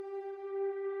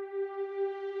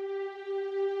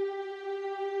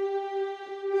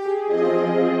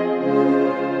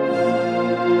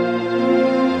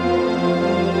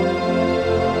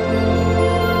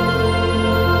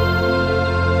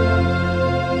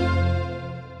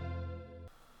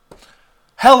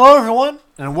Hello, everyone,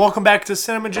 and welcome back to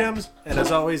Cinema Gems. And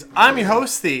as always, I'm your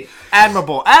host, the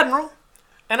Admirable Admiral.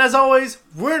 And as always,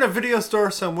 we're in a video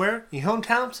store somewhere in your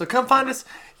hometown, so come find us.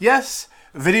 Yes,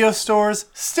 video stores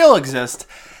still exist.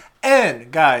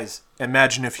 And, guys,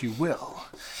 imagine if you will,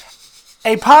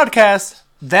 a podcast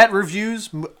that reviews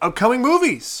upcoming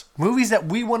movies. Movies that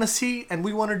we want to see and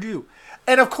we want to do.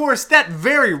 And, of course, that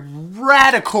very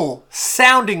radical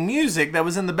sounding music that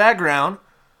was in the background,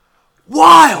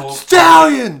 Wild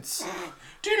Stallions!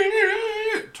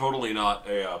 Totally not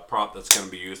a prop that's going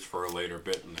to be used for a later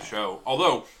bit in the show.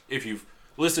 Although, if you've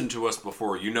listened to us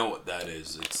before, you know what that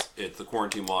is. It's the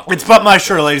Quarantine Lock. It's But My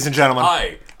Shirt, ladies and gentlemen.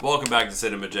 Hi, welcome back to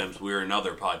Cinema Gems. We're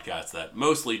another podcast that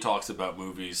mostly talks about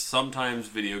movies, sometimes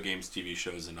video games, TV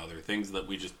shows, and other things that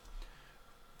we just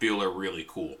feel are really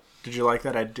cool. Did you like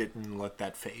that? I didn't let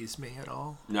that faze me at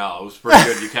all. No, it was pretty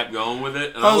good. You kept going with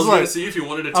it, and I was going to see if you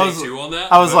wanted to take two on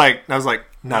that. I was like,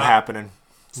 not happening.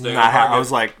 I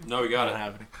was like, no, we got not it.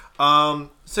 Happening.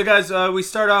 So guys, we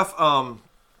start off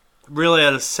really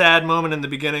at a sad moment in the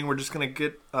beginning. We're just gonna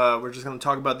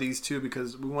talk about these two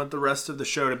because we want the rest of the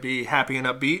show to be happy and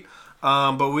upbeat.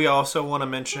 But we also want to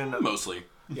mention mostly,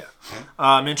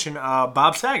 mention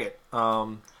Bob Saget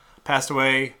passed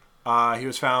away. He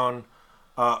was found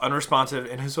unresponsive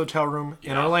in his hotel room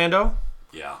in Orlando.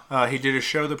 Yeah. He did a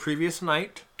show the previous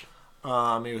night. He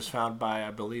was found by, I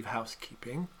believe,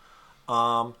 housekeeping.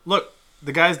 Look,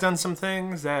 the guy's done some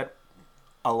things that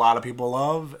a lot of people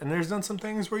love, and there's done some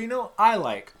things where, I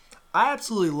like. I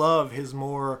absolutely love his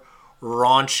more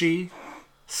raunchy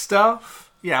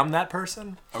stuff. Yeah, I'm that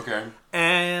person. Okay.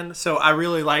 And so I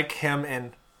really like him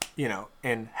in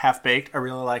Half-Baked. I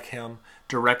really like him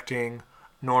directing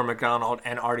Norm Macdonald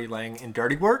and Artie Lang in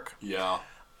Dirty Work. Yeah.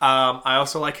 I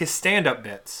also like his stand-up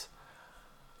bits.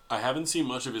 I haven't seen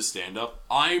much of his stand-up.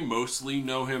 I mostly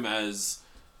know him as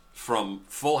from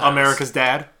Full House. America's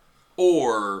Dad.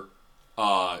 Or,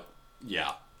 the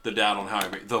dad on How I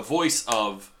Met... The voice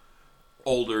of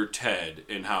older Ted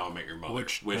in How I Met Your Mother.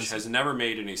 Which has never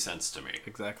made any sense to me.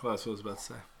 Exactly, that's what I was about to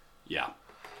say. Yeah.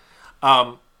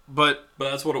 But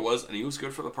that's what it was, and he was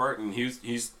good for the part, and he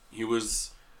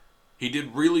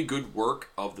did really good work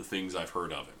of the things I've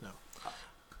heard of him. No.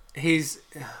 He's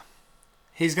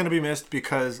going to be missed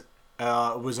because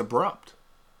it was abrupt.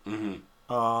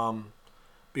 Mm-hmm.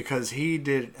 Because he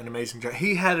did an amazing job.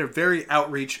 He had a very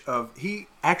outreach of... He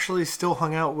actually still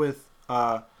hung out with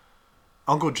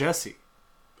Uncle Jesse.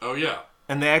 Oh, yeah.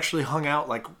 And they actually hung out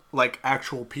like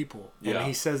actual people. And Yeah.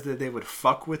 he says that they would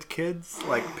fuck with kids,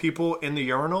 like people in the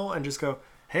urinal, and just go,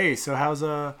 hey, so how's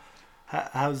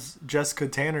Jessica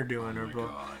Tanner doing?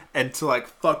 God. And to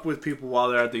fuck with people while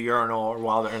they're at the urinal or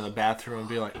while they're in the bathroom and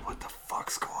be like, what the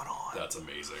fuck's going on? That's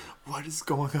amazing. What is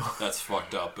going on? That's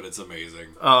fucked up, but it's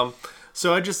amazing.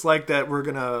 So I just like that we're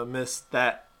gonna miss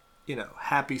that,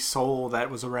 happy soul that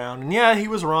was around. And yeah, he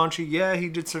was raunchy. Yeah, he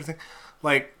did certain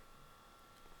things.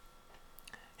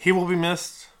 He will be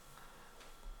missed.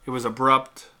 It was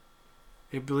abrupt.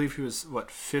 I believe he was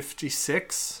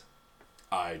 56.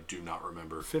 I do not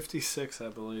remember. 56, I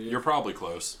believe. You're probably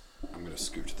close. I'm going to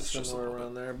scooch this just a somewhere little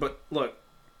around bit. there. But look,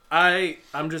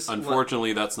 I'm just...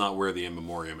 Unfortunately, that's not where the in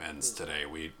memoriam ends today.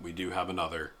 We do have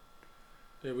another.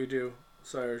 Yeah, we do.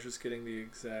 Sorry, I was just getting the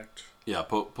exact... Yeah,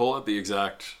 pull up the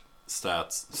exact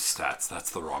stats. Stats,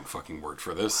 that's the wrong fucking word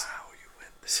for this. Wow, you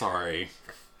went there. Sorry.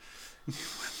 You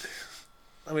went there.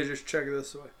 Let me just check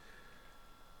this way.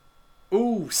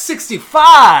 Ooh,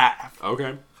 65!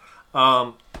 Okay.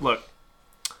 Look,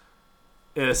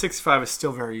 65 is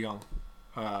still very young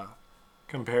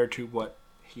compared to what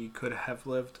he could have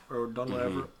lived or done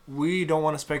whatever. We don't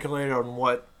want to speculate on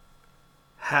what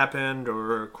happened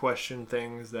or question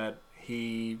things that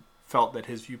he felt that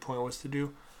his viewpoint was to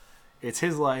do. It's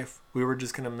his life. We were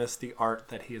just going to miss the art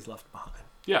that he has left behind.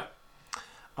 Yeah.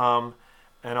 And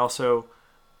also,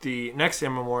 the next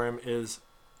in memoriam is...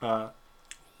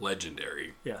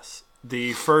 legendary. Yes.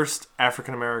 The first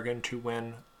African American to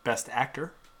win Best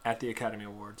Actor at the Academy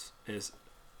Awards is...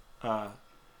 now,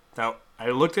 I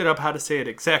looked it up how to say it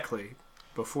exactly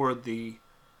before the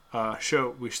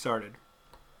show we started.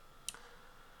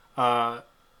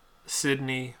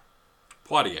 Sidney...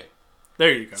 Poitier.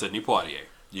 There you go. Sidney Poitier.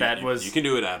 You can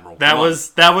do it, Admiral. That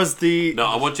was the... No,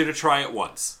 I want you to try it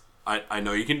once. I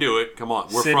know you can do it. Come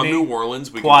on. We're Sidney from New Orleans.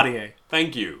 Poitier.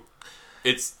 Thank you.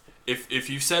 It's if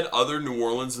you said other New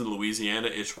Orleans and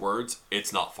Louisiana-ish words,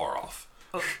 it's not far off.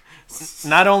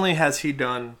 Not only has he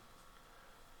done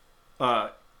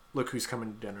Look Who's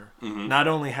Coming to Dinner. Mm-hmm. Not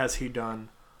only has he done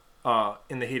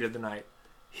In the Heat of the Night,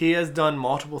 he has done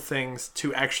multiple things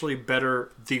to actually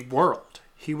better the world.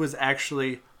 He was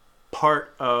actually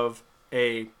part of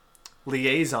a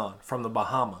liaison from the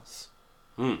Bahamas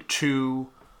to,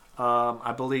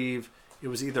 I believe it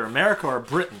was either America or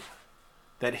Britain,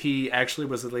 that he actually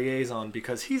was a liaison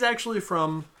because he's actually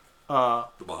from... the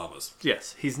Bahamas.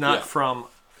 Yes, he's not from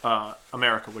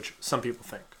America, which some people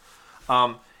think.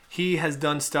 He has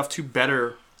done stuff to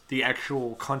better the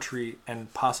actual country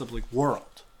and possibly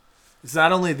world. It's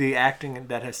not only the acting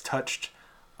that has touched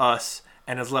us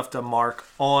and has left a mark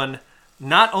on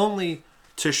not only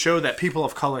to show that people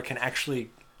of color can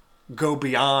actually go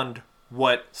beyond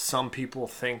what some people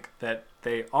think that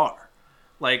they are.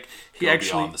 Like, he go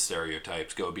actually... beyond the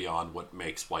stereotypes, go beyond what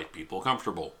makes white people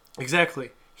comfortable.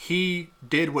 Exactly. He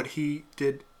did what he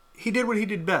did. He did what he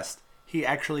did best. He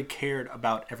actually cared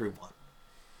about everyone.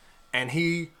 And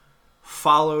he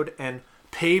followed and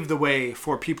paved the way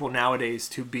for people nowadays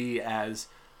to be as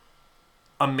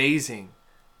amazing.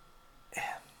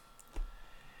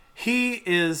 He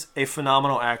is a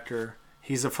phenomenal actor.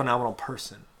 He's a phenomenal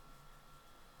person.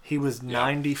 He was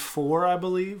 94, I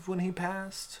believe, when he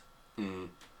passed. Mm.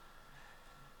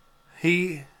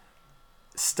 He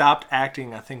stopped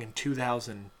acting, I think, in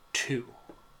 2002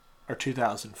 or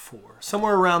 2004.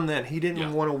 Somewhere around then. He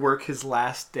didn't want to work his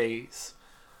last days.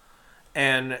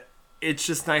 And it's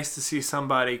just nice to see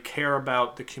somebody care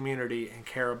about the community and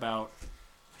care about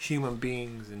human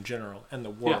beings in general and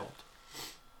the world.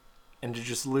 And to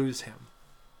just lose him,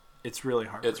 it's really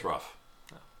hard. It's rough.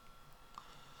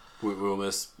 We will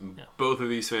miss both of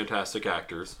these fantastic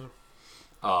actors.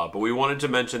 But we wanted to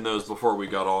mention those before we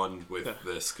got on with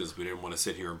this because we didn't want to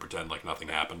sit here and pretend like nothing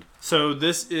happened. So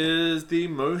this is the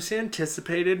most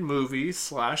anticipated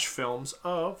movies/films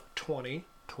of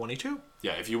 2022.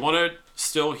 Yeah, if you want to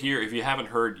still hear, if you haven't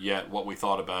heard yet what we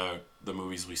thought about the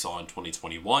movies we saw in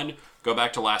 2021, go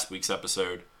back to last week's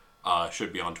episode.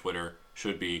 Should be on Twitter.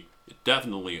 Should be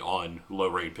definitely on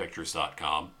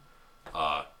lowrainpictures.com.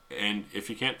 And if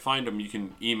you can't find them, you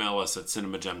can email us at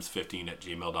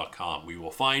cinemagems15@gmail.com. We will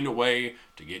find a way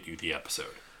to get you the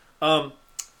episode.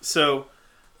 So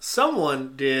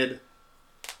someone did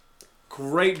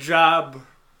great job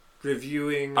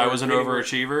reviewing. I was an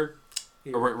overachiever.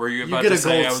 Or were you about get to a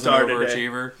say gold I was an star today.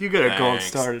 overachiever? You get a gold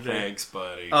star today. Thanks,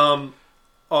 buddy.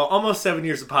 Almost 7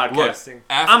 years of podcasting. Look,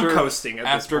 I'm coasting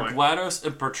at this point. After GLaDOS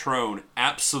and Patron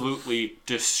absolutely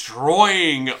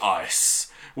destroying us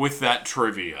with that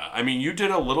trivia. I mean, you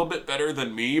did a little bit better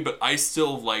than me, but I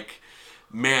still,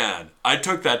 man, I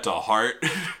took that to heart.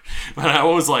 And I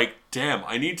was like, damn,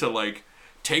 I need to,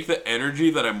 take the energy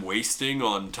that I'm wasting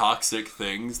on toxic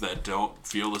things that don't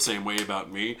feel the same way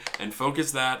about me and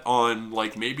focus that on,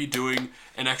 maybe doing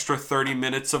an extra 30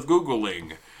 minutes of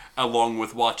Googling along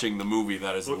with watching the movie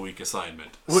that is the week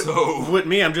assignment. With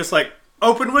me, I'm just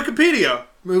open Wikipedia.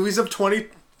 Movies of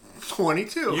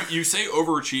 2022. You say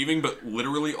overachieving, but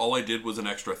literally all I did was an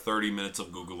extra 30 minutes of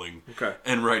Googling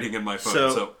and writing in my phone.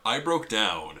 So I broke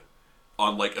down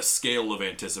on a scale of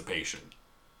anticipation.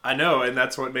 I know, and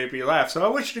that's what made me laugh. So I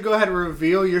want you to go ahead and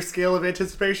reveal your scale of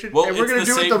anticipation. Well, and we're going to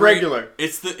do it the grade, regular.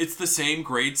 It's the same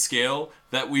grade scale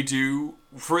that we do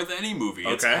for any movie.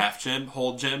 It's half gem,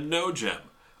 whole gem, no gem.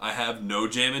 I have no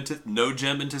gem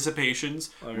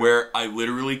anticipations where I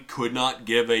literally could not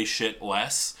give a shit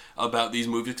less about these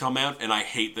movies come out, and I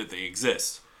hate that they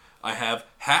exist. I have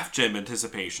half gem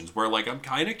anticipations where I'm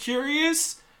kind of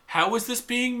curious, how is this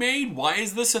being made? Why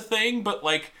is this a thing? But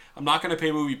I'm not going to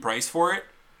pay movie price for it.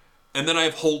 And then I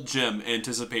have whole gem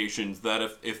anticipations that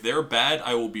if they're bad,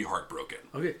 I will be heartbroken.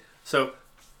 Okay, so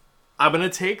I'm going to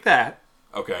take that.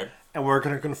 Okay. And we're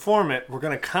going to conform it. We're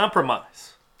going to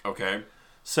compromise. Okay.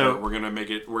 So we're going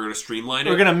to streamline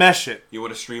it? We're going to mesh it. You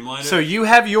want to streamline it? So you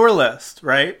have your list,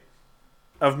 right?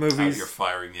 Of movies. You're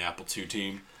firing the Apple II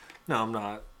team. No, I'm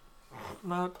not.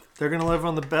 They're going to live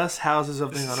on the best houses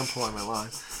of the unemployment line.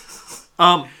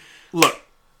 Look,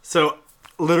 so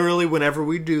literally whenever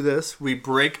we do this, we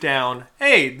break down,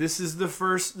 hey, this is the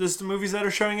movies that are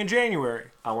showing in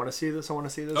January. I want to see this,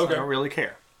 Okay. I don't really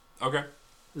care. Okay.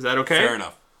 Is that okay? Fair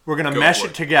enough. We're going to mesh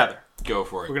it together. Go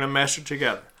for it. We're going to mesh it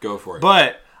together. Go for it.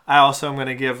 But I also am going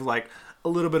to give a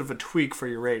little bit of a tweak for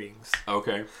your ratings.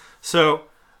 Okay. So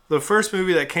the first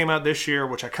movie that came out this year,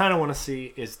 which I kind of want to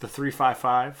see, is the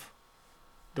 355.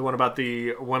 The one about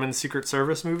the Women's Secret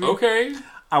Service movie. Okay.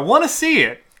 I want to see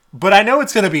it, but I know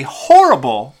it's going to be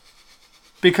horrible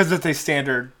because it's a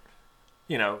standard,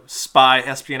 spy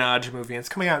espionage movie, and it's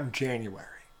coming out in January.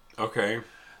 Okay.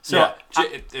 So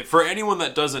for anyone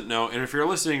that doesn't know, and if you're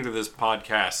listening to this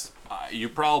podcast, you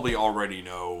probably already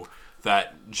know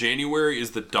that January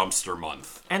is the dumpster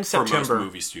month and for September. most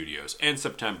movie studios, and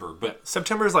September. But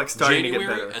September is like starting January,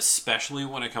 to get better, especially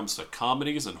when it comes to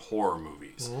comedies and horror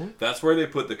movies. Mm-hmm. That's where they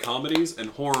put the comedies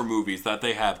and horror movies that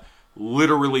they have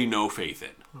literally no faith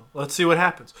in. Let's see what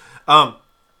happens.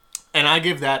 And I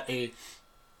give that a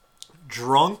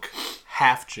drunk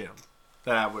half gym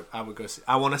that I would go see.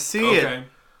 I want to see it,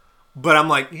 but I'm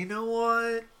like, you know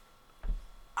what?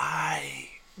 I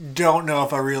don't know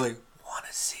if I really want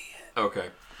to see it. Okay,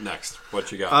 next.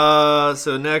 What you got?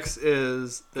 So next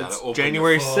is it's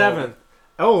January 7th.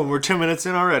 Oh, and we're 2 minutes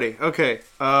in already. Okay.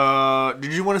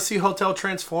 Did you want to see Hotel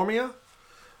Transformia?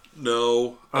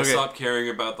 No. I stopped caring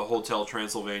about the Hotel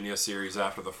Transylvania series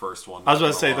after the first one. I was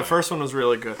about to say, the first one was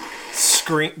really good.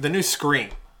 The new Scream.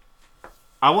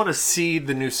 I want to see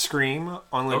the new Scream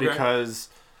only because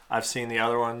I've seen the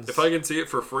other ones. If I can see it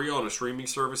for free on a streaming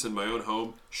service in my own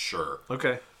home, sure.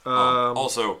 Okay.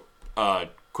 Also,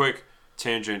 quick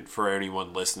tangent for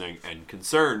anyone listening and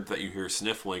concerned that you hear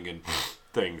sniffling and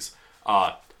things.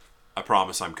 I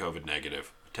promise I'm COVID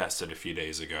negative. Tested a few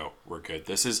days ago. We're good.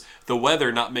 This is the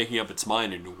weather not making up its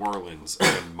mind in New Orleans,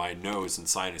 and my nose and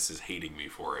sinuses hating me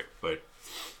for it. But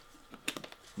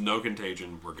no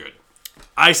contagion. We're good.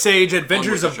 Ice Age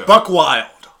Adventures of Buck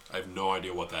Wild. I have no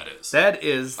idea what that is. That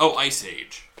is... Oh, Ice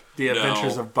Age. The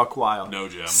Adventures of Buck Wild. No,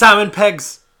 Jim. Simon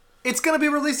Pegg's. It's going to be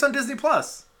released on Disney+.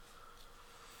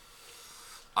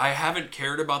 I haven't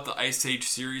cared about the Ice Age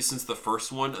series since the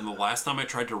first one, and the last time I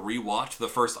tried to rewatch the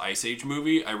first Ice Age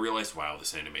movie, I realized, wow,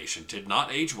 this animation did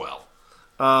not age well.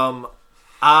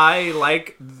 I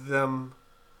like them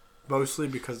mostly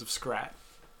because of Scrat.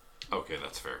 Okay,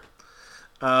 that's fair.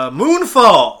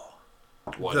 Moonfall.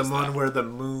 What the is one that? where the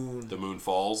moon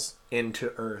falls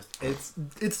into Earth.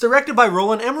 It's directed by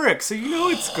Roland Emmerich, so you know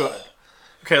it's good.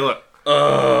 Okay, look.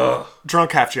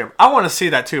 Drunk Half Gym. I want to see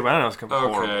that too, but I don't know it's going to be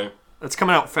horrible. It's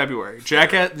coming out in February.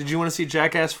 Jackass. Did you want to see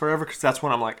Jackass Forever? Because that's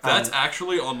when I'm like... That's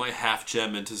actually on my half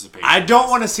gem anticipation. I don't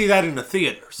want to see that in the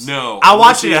theaters. No. I'll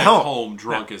watch it at home.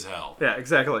 Drunk as hell. Yeah,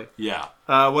 exactly. Yeah.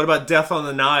 What about Death on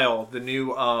the Nile? The new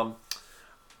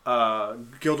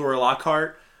Gilderoy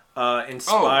Lockhart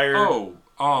inspired...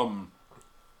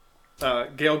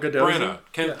 Gail Godot.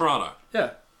 Kenneth Branagh.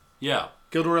 Yeah. Yeah.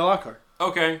 Gilderoy Lockhart.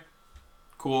 Okay.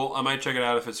 Cool. I might check it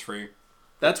out if it's free.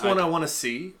 That's one I want to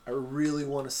see. I really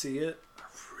want to see it.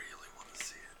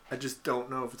 I just don't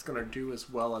know if it's going to do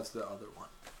as well as the other one.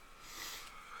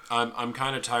 I'm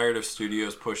kind of tired of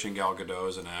studios pushing Gal Gadot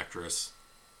as an actress.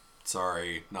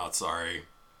 Sorry, not sorry.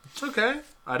 It's okay.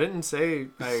 I didn't say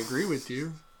I agree with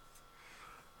you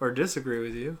or disagree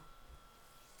with you.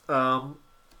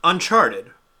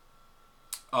 Uncharted.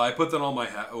 I put that on my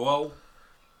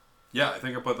I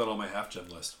think I put that on my half gem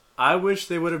list. I wish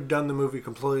they would have done the movie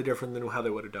completely different than how they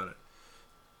would have done it.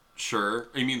 Sure.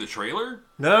 You mean the trailer?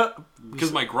 No.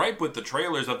 Because my gripe with the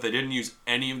trailer is that they didn't use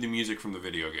any of the music from the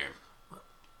video game.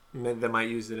 They might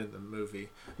use it in the movie.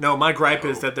 No, my gripe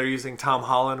is that they're using Tom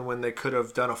Holland when they could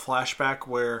have done a flashback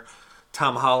where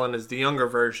Tom Holland is the younger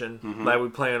version, like we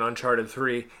play in Uncharted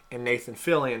 3, and Nathan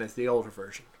Fillion is the older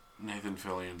version. Nathan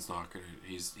Fillion's not good.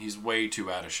 He's way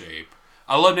too out of shape.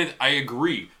 I love Nathan. I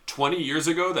agree. 20 years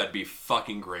ago, that'd be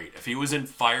fucking great. If he was in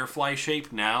Firefly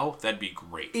shape now, that'd be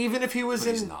great. Even if he was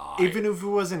in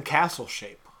Castle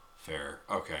shape. Fair.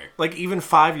 Okay. Like even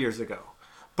 5 years ago.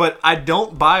 But I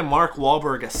don't buy Mark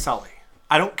Wahlberg as Sully.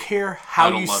 I don't care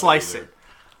how you slice it.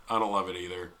 I don't love it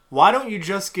either. Why don't you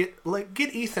just get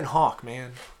Ethan Hawke,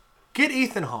 man? Get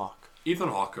Ethan Hawke. Ethan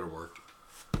Hawke could have worked.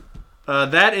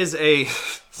 That is a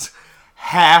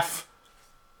half-ish.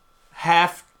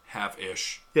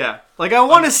 Yeah. Like, I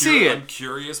want to see it. I'm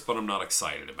curious, but I'm not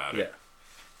excited about it.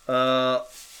 Yeah.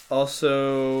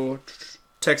 Also,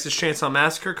 Texas Chainsaw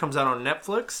Massacre comes out on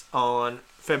Netflix on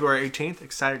February 18th.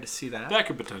 Excited to see that. That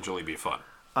could potentially be fun.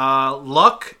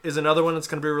 Luck is another one that's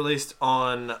going to be released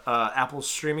on Apple's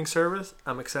streaming service.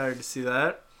 I'm excited to see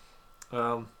that.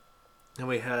 And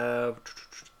we have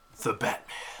The Batman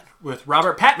with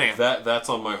Robert Pattinson. That's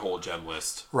on my whole gem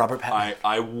list. Robert Pattinson.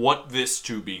 I want this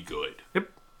to be good. Yep.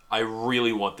 I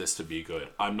really want this to be good.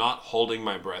 I'm not holding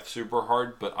my breath super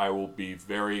hard, but I will be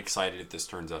very excited if this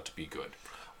turns out to be good.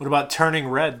 What about Turning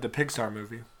Red, the Pixar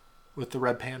movie with the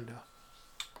red panda?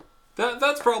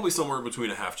 That's probably somewhere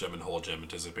between a half gem and whole gem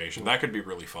anticipation. That could be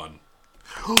really fun.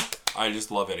 I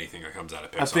just love anything that comes out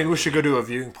of Pixar. I think we should go to a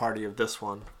viewing party of this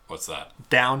one. What's that?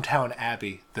 Downtown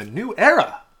Abbey, The New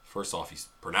Era. First off, he's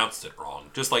pronounced it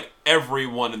wrong. Just like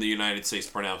everyone in the United States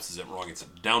pronounces it wrong. It's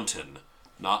Downton,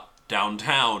 not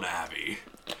Downtown Abbey.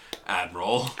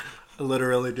 Admiral. I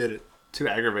literally did it to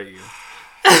aggravate you.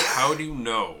 How do you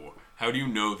know? How do you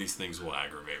know these things will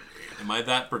aggravate me? Am I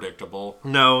that predictable?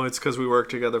 No, it's because we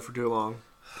worked together for too long.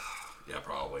 Yeah,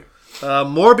 probably.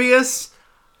 Morbius.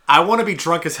 I want to be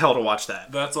drunk as hell to watch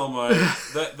that. That's on my.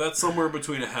 That's somewhere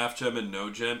between a half gem and no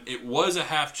gem. It was a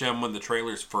half gem when the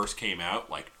trailers first came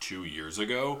out, like 2 years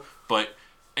ago. But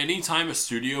anytime a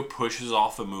studio pushes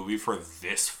off a movie for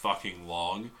this fucking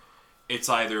long, it's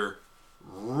either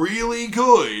really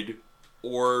good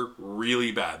or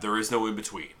really bad. There is no in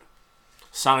between.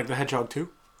 Sonic the Hedgehog 2?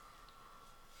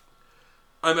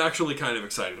 I'm actually kind of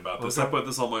excited about this. Okay. I put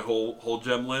this on my whole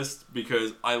gem list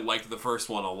because I liked the first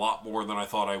one a lot more than I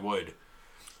thought I would.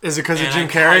 Is it because of And Jim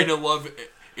I Carrey? kind of love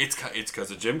it. It's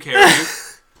because of Jim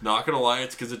Carrey. Not gonna lie,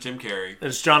 it's because of Jim Carrey.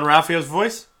 It's John Ralphio's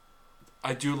voice?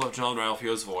 I do love John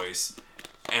Ralphio's voice,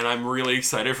 and I'm really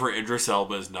excited for Idris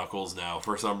Elba's Knuckles now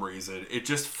for some reason. It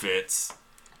just fits.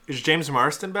 Is James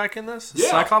Marsden back in this? Is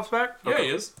Yeah. Cyclops back? Yeah, Okay. he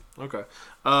is. Okay.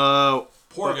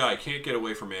 Poor guy can't get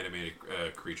away from animated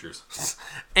creatures.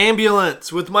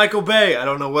 Ambulance with Michael Bay. I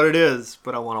don't know what it is,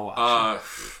 but I want to watch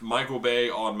it. Michael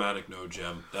Bay, automatic no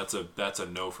gem. That's a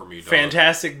no for me, dog.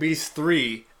 Fantastic Beasts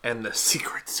 3 and the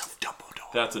Secrets of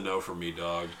Dumbledore. That's a no for me,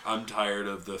 dog. I'm tired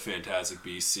of the Fantastic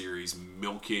Beasts series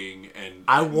milking and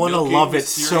I want to milking love the it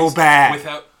series so bad.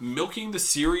 without milking the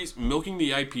series, milking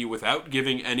the IP without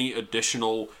giving any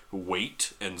additional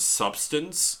weight and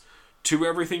substance to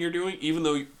everything you're doing. Even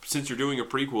though since you're doing a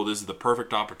prequel, this is the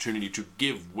perfect opportunity to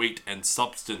give weight and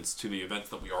substance to the events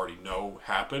that we already know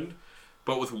happened.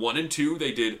 But with 1 and 2,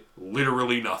 they did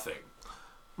literally nothing.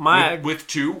 With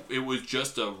 2, it was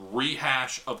just a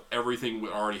rehash of everything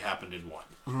that already happened in 1.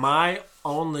 My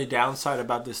only downside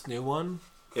about this new one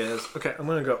is okay.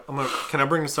 Can I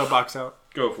bring the soapbox out?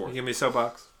 Go for You it. give me a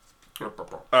soapbox. All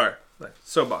right,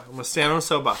 soapbox. I'm gonna stand on a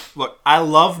soapbox. Look, I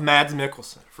love Mads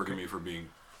Mikkelsen. Forgive me for being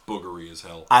boogery as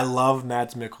hell. I love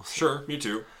Mads Mikkelsen. Sure, me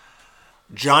too.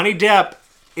 Johnny Depp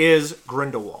is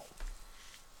Grindelwald.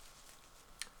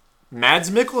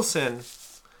 Mads Mikkelsen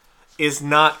is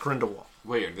not Grindelwald.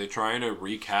 Wait, are they trying to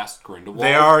recast Grindelwald?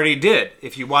 They already did.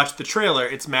 If you watch the trailer,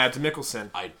 it's Mads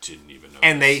Mikkelsen. I didn't even know.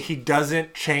 And this. he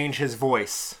doesn't change his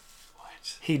voice.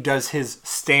 What? He does his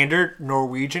standard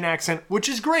Norwegian accent, which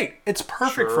is great. It's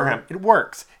perfect for Sure. him. It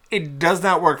works. It does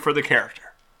not work for the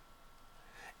character.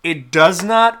 It does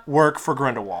not work for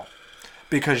Grindelwald.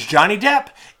 Because Johnny Depp,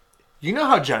 you know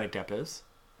how Johnny Depp is.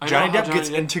 Johnny Depp gets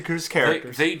into his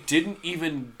characters. They didn't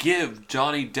even give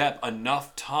Johnny Depp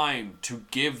enough time to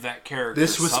give that character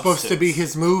This was supposed to be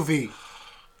his movie.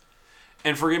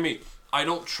 And forgive me, I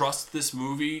don't trust this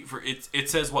movie for it. It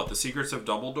says what? The Secrets of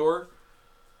Dumbledore.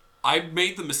 I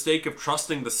made the mistake of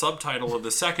trusting the subtitle of the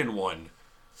second one.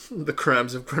 The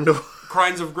Crimes of Grindelwald.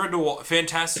 Crimes of Grindelwald.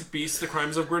 Fantastic Beasts, The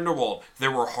Crimes of Grindelwald. There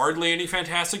were hardly any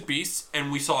Fantastic Beasts,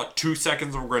 and we saw 2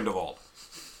 seconds of Grindelwald.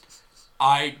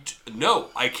 I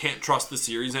can't trust the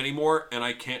series anymore, and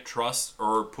I can't trust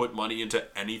or put money into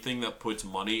anything that puts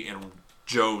money in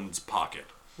Jones' pocket.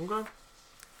 Okay.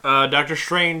 Doctor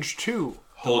Strange 2.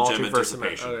 Whole gem Multiverse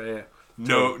anticipation. Okay, yeah.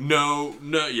 No.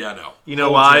 You know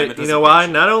Whole why? gem You know why?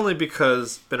 anticipation. Not only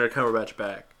because Benedict Cumberbatch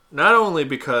back. Not only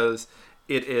because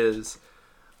it is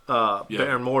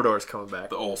Baron Mordor's coming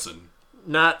back. The Olsen.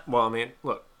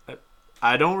 Look,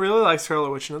 I don't really like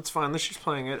Scarlet Witch, and it's fine that she's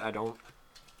playing it.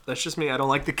 That's just me. I don't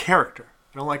like the character.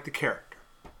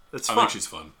 That's fine. I think she's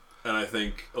fun. And I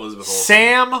think Elizabeth Olsen.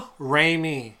 Sam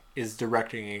Raimi is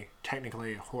directing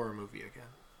technically a horror movie again.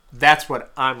 That's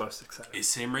what I'm most excited about. Is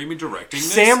Sam Raimi directing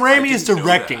this? Sam I Raimi is didn't know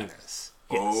directing that. this.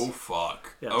 Oh,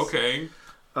 fuck. Yes. Okay.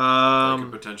 That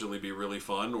could potentially be really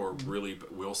fun, or really,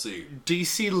 we'll see.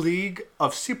 DC League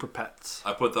of Super Pets.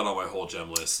 I put that on my whole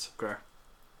gem list. Okay.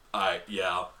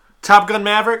 Yeah. Top Gun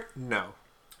Maverick? No.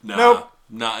 Nah. Nope.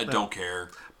 Nah, I don't care.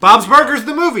 Bob's Burgers,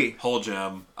 the movie. Whole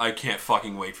gem. I can't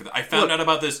fucking wait for that. I found out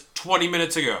about this 20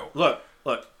 minutes ago. Look.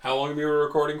 How long have we were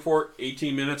recording for?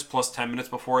 18 minutes plus 10 minutes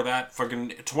before that?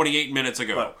 Fucking 28 minutes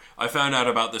ago. Look. I found out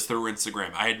about this through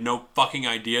Instagram. I had no fucking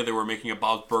idea they were making a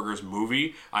Bob's Burgers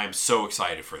movie. I am so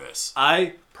excited for this.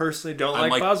 I personally don't I'm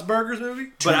like like Bob's Burgers movie,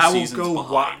 2 but I will seasons go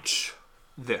behind. watch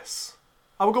this.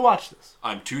 I will go watch this.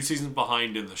 I'm 2 seasons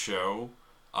behind in the show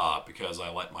because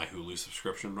I let my Hulu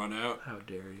subscription run out. How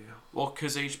dare you? Well,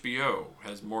 because HBO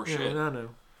has more Yeah, shit. I know.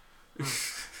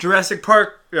 Jurassic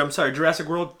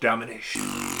World Domination.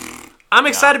 I'm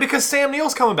excited because Sam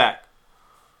Neill's coming back.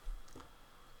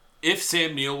 If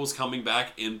Sam Neill was coming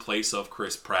back in place of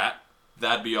Chris Pratt,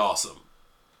 that'd be awesome.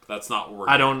 That's not what we're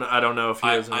doing. I don't know if he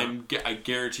is. I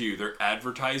guarantee you, they're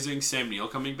advertising Sam Neill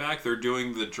coming back. They're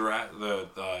doing the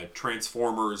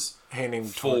Transformers Handing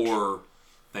for.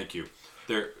 Thank you.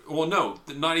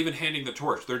 not even handing the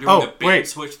torch. They're doing the bait and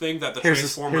switch thing that the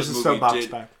Transformers movie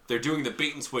did. Back. They're doing the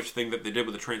bait and switch thing that they did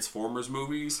with the Transformers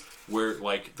movies, where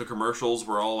like the commercials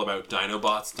were all about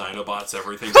Dinobots,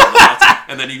 everything, Dinobots,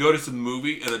 and then you go to the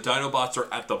movie and the Dinobots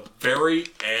are at the very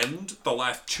end, the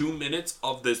last 2 minutes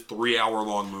of this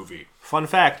 3-hour-long movie. Fun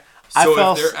fact. So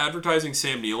if they're advertising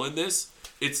Sam Neill in this,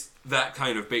 it's that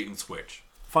kind of bait and switch.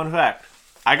 Fun fact.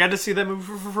 I got to see that movie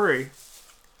for free.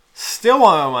 Still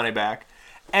want my money back.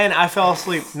 And I fell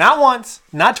asleep not once,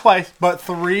 not twice, but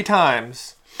 3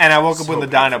 times. And I woke up when the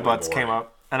Dinobots came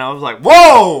up. And I was like,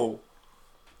 whoa!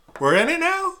 We're in it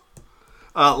now?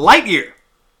 Lightyear.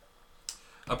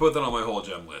 I put that on my whole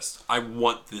gem list. I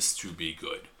want this to be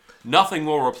good. Nothing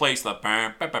will replace the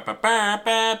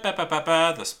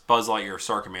this Buzz Lightyear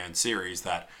Star Command series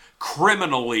that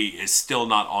criminally is still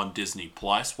not on Disney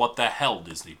Plus. What the hell,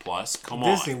 Disney Plus? Come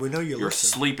on. Disney, we know you're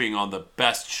sleeping on the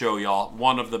best show y'all.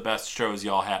 One of the best shows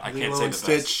y'all had. I can't say the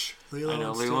Stitch. best. I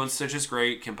know Lilo and Stitch is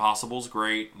great. Kim Possible's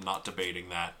great. I'm not debating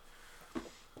that.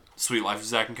 Sweet Life of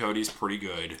Zack and Cody's pretty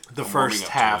good. The first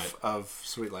half of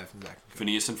Sweet Life of Zack and Cody.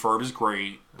 Phineas and Ferb is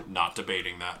great. Not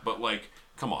debating that. But like,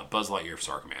 come on, Buzz Lightyear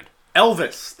Star Command.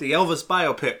 Elvis, the Elvis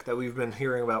biopic that we've been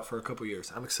hearing about for a couple years.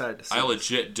 I'm excited to see. I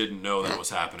legit didn't know that was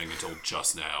happening until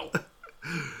just now.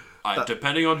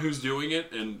 Depending on who's doing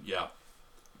it, and yeah,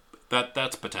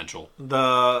 that's potential.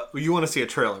 You want to see a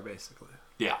trailer, basically.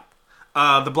 Yeah.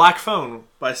 The Black Phone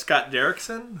by Scott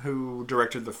Derrickson, who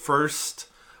directed the first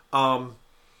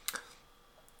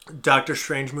Doctor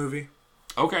Strange movie.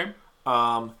 Okay.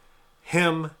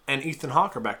 Him and Ethan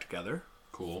Hawke are back together.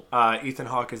 Cool. Ethan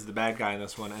Hawke is the bad guy in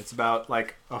this one. It's about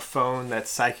like a phone that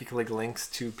psychically links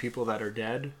to people that are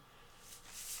dead.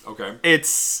 Okay.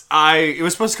 It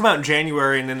was supposed to come out in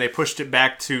January, and then they pushed it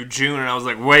back to June, and I was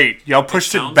like, wait, y'all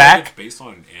pushed it back? Like it's based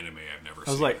on an anime I've never seen.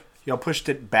 I was like, y'all pushed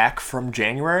it back from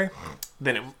January?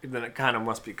 Then it kind of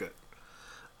must be good.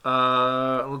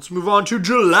 Let's move on to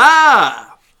July.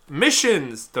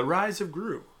 Missions: The Rise of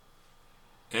Gru.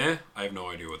 I have no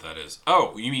idea what that is.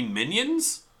 Oh, you mean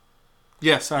Minions?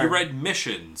 Yes, sorry. You read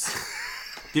Missions.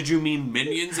 Did you mean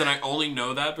Minions? And I only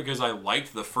know that because I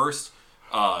liked the first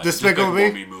Despicable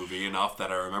Me movie enough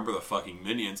that I remember the fucking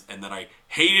Minions, and then I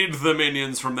hated the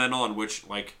Minions from then on, which,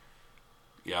 like,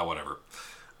 yeah, whatever.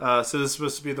 So this is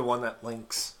supposed to be the one that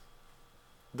links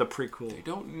the prequel. They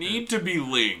don't need to be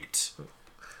linked.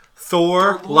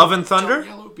 Thor, Love and Thunder?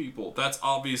 Yellow people. That's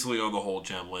obviously on the whole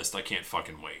gem list. I can't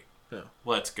fucking wait. Yeah.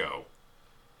 Let's go.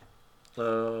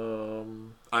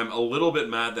 I'm a little bit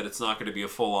mad that it's not going to be a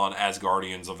full-on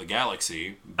Asgardians of the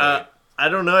Galaxy. But I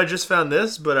don't know. I just found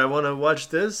this, but I want to watch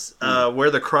this. Where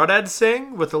the Crawdads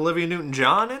Sing with Olivia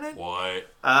Newton-John in it. What?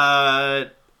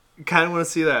 Kind of want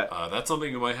to see that. That's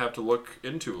something you might have to look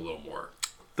into a little more.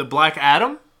 The Black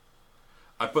Adam?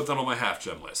 I put that on my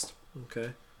half-gem list.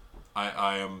 Okay.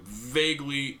 I am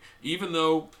vaguely... Even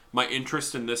though my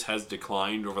interest in this has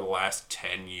declined over the last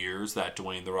 10 years, that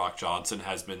Dwayne "The Rock" Johnson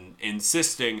has been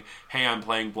insisting, hey, I'm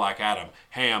playing Black Adam.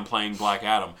 Hey, I'm playing Black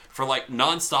Adam. For like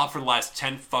nonstop for the last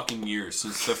 10 fucking years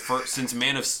since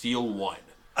Man of Steel 1.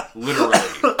 Literally.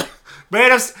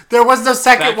 There was no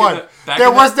second one.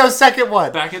 There was no second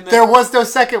one. Admit that there was no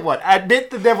second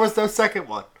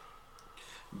one.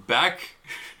 Back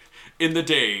in the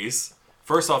days...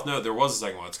 First off, no, there was a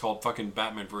second one. It's called fucking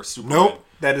Batman vs. Superman. Nope,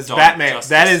 that is Batman. Justice.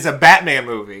 That is a Batman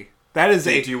movie. That is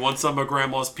Do you want some of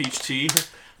Grandma's peach tea?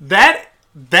 That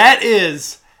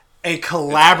is a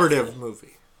collaborative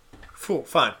movie.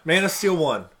 Fine. Man of Steel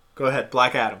 1. Go ahead.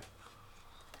 Black Adam.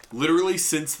 Literally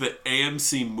since the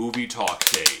AMC Movie Talk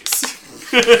days.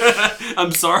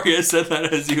 I'm sorry I said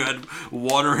that as you had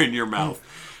water in your mouth.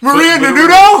 Maria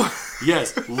Menudo?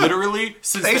 Yes, literally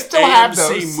since the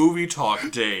AMC Movie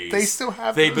Talk days. They still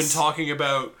have They've been talking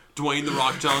about Dwayne "The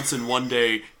Rock" Johnson one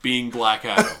day being Black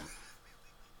Adam.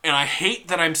 And I hate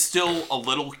that I'm still a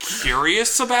little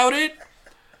curious about it.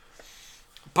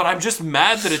 But I'm just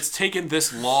mad that it's taken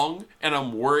this long, and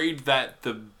I'm worried that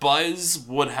the buzz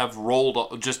would have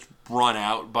run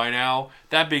out by now.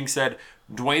 That being said,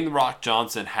 Dwayne "The Rock"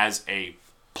 Johnson has a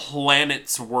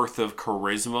planet's worth of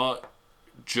charisma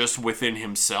just within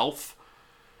himself.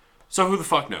 So who the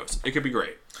fuck knows? It could be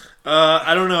great.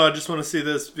 I don't know. I just want to see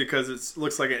this because it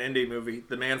looks like an indie movie.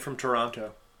 The Man from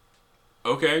Toronto.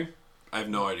 Okay. I have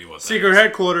no idea what that Secret is.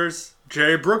 Headquarters.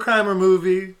 Jerry Bruckheimer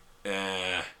movie.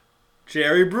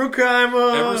 Jerry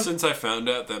Bruckheimer. Ever since I found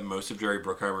out that most of Jerry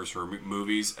Bruckheimer's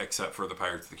movies, except for the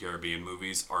Pirates of the Caribbean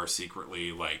movies, are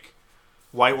secretly like...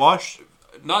 whitewashed?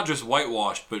 Not just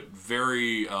whitewashed, but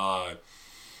very...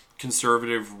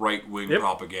 conservative right-wing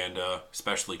propaganda,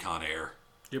 especially Con Air.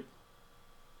 Yep.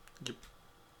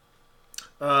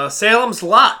 Salem's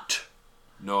Lot.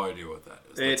 No idea what that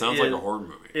is. It sounds like a horror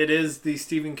movie. It is the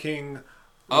Stephen King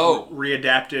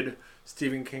readapted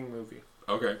Stephen King movie.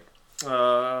 Okay.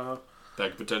 That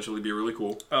could potentially be really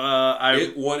cool.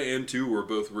 1 and 2 were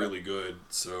both really good,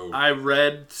 so... I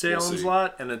read Salem's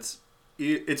Lot, and it's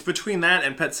between that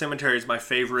and Pet Sematary is my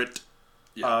favorite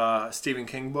Stephen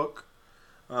King book.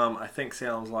 I think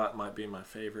Salem's Lot might be my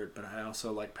favorite, but I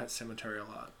also like Pet Sematary a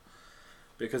lot.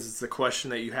 Because it's the question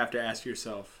that you have to ask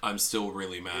yourself. I'm still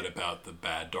really mad about the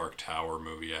bad Dark Tower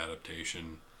movie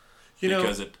adaptation.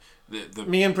 Because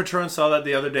me and Patron saw that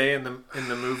the other day in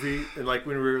the movie, like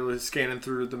when we were scanning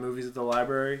through the movies at the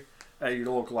library, at your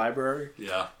local library.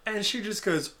 Yeah. And she just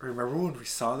goes, "Remember when we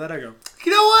saw that?" I go,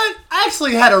 "You know what? I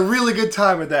actually had a really good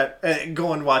time with that.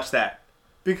 Go and watch that."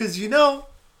 Because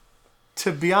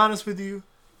to be honest with you,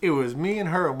 it was me and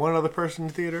her and one other person in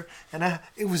the theater, and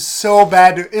it was so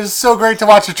bad. It was so great to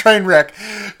watch a train wreck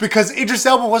because Idris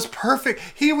Elba was perfect.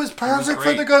 He was perfect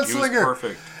for the gunslinger. He was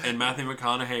perfect, and Matthew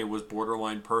McConaughey was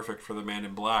borderline perfect for the Man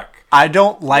in Black. I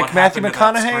don't like Matthew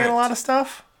McConaughey in a lot of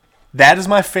stuff. That is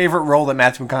my favorite role that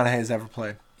Matthew McConaughey has ever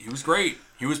played. He was great.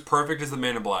 He was perfect as the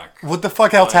Man in Black. What the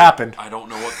fuck else happened? I don't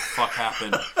know what the fuck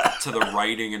happened to the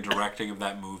writing and directing of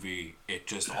that movie. It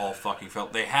just all fucking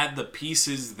felt. They had the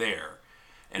pieces there.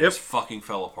 And it fucking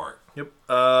fell apart. Yep.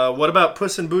 What about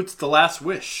Puss in Boots: The Last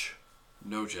Wish?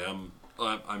 No, Jim.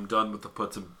 I'm done with the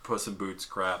Puss in Boots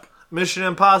crap. Mission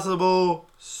Impossible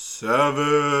 7.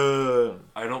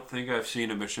 I don't think I've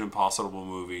seen a Mission Impossible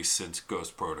movie since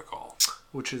Ghost Protocol.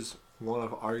 Which is one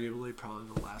of arguably probably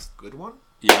the last good one.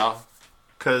 Yeah.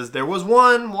 Because there was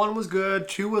 1 was good,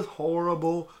 2 was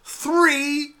horrible,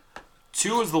 3...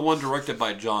 2 was the one directed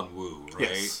by John Woo, right?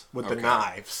 Yes, with the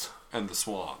knives. And the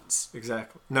swans.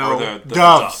 Exactly. No, the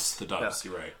doves. The doves,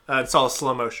 yeah. You're right. It's all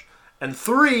slow motion. And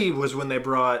 3 was when they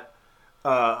brought,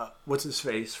 what's his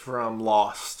face from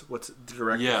Lost? What's the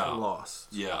director from Lost?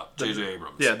 Yeah, J.J.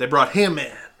 Abrams. Yeah, they brought him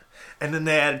in. And then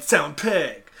they added Simon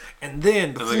Pegg. And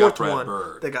then the fourth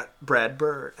one, they got Brad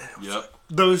Bird. Yep.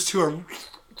 Those 2 are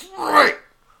great.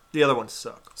 The other ones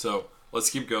suck. So... let's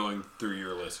keep going through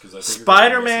your list because I think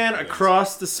Spider-Man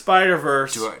Across the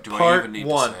Spider-Verse. Do I even need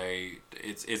to say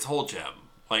it's whole gem?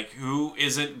 Like, who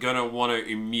isn't gonna want to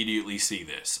immediately see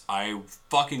this? I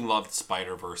fucking loved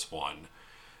Spider-Verse 1.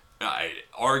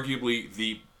 Arguably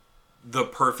the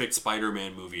perfect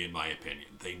Spider-Man movie in my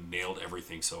opinion. They nailed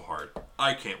everything so hard.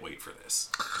 I can't wait for this.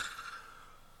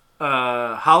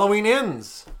 Halloween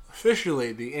Ends.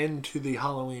 Officially the end to the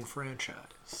Halloween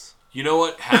franchise. You know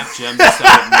what? Half Gem just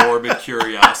out of morbid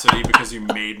curiosity because you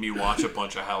made me watch a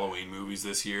bunch of Halloween movies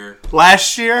this year.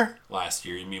 Last year? Last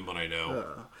year. You mean what I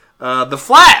know. The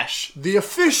Flash. The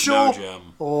official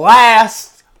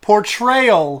last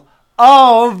portrayal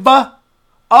of...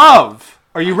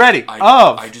 Are you ready?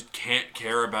 I just can't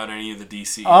care about any of the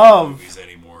DC movies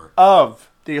anymore. Of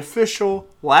the official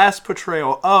last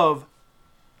portrayal of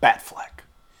Batfleck.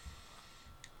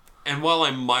 And while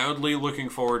I'm mildly looking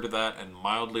forward to that, and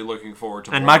mildly looking forward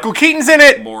to Michael Keaton's in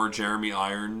it! More Jeremy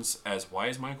Irons, why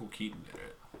is Michael Keaton in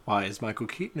it? Why is Michael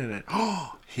Keaton in it?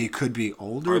 Oh, he could be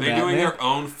older. Are they doing their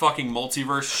own fucking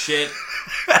multiverse shit?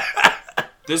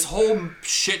 This whole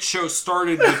shit show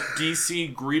started with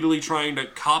DC greedily trying to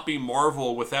copy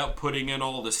Marvel without putting in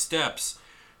all the steps.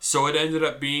 So it ended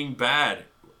up being bad,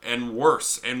 and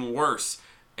worse, and worse.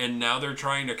 And now they're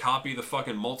trying to copy the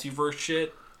fucking multiverse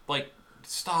shit? Like...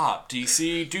 stop,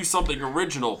 DC. Do something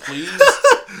original, please.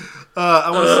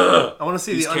 I want to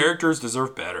see these characters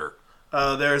deserve better.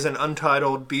 There's an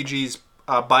untitled Bee Gees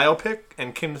biopic,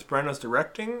 and Kenneth Branagh's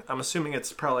directing. I'm assuming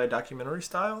it's probably a documentary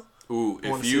style. Ooh,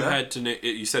 if you had to...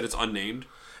 you said it's unnamed?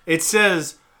 It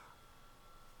says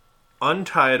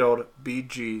untitled Bee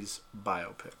Gees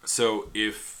biopic. So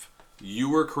if you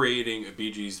were creating a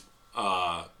Bee Gees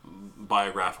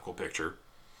biographical picture,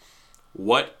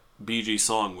 what Bee Gees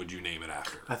song would you name it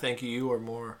after? I think you are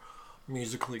more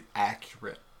musically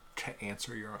accurate to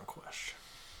answer your own question.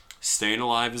 Staying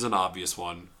Alive is an obvious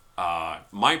one.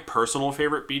 My personal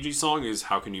favorite Bee Gees song is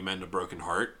How Can You Mend a Broken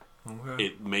Heart. Okay.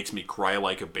 It makes me cry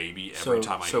like a baby every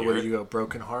time I hear it. So would you go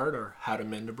Broken Heart, or How to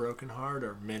Mend a Broken Heart,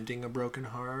 or Mending a Broken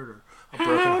Heart, or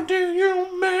How do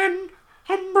you mend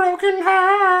a broken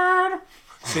heart?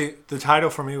 See, the title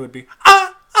for me would be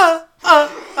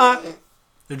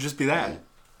It'd just be that.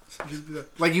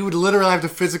 Like, you would literally have to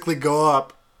physically go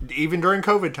up, even during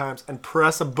COVID times, and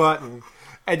press a button,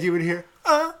 and you would hear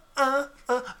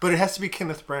but it has to be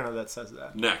Kenneth Branagh that says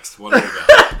that. Next, what do we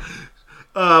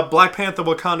got? Black Panther: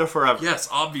 Wakanda Forever. Yes,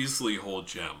 obviously, whole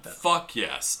gem. Fuck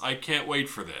yes, I can't wait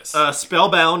for this.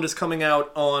 Spellbound is coming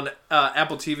out on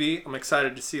Apple TV. I'm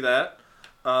excited to see that.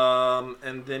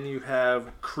 And then you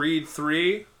have Creed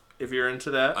 3, if you're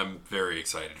into that. I'm very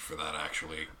excited for that,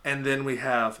 actually. And then we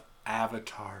have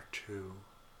Avatar 2.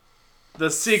 The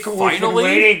sequel Finally? we've been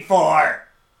waiting for.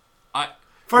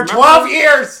 For remember, 12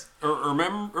 years!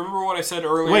 Remember what I said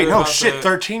earlier? Wait, no, about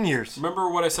 13 years. Remember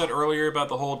what I said earlier about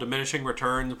the whole diminishing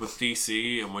returns with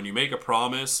DC, and when you make a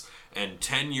promise, and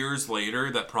 10 years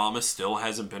later that promise still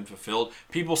hasn't been fulfilled,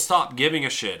 people stop giving a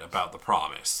shit about the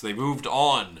promise. They moved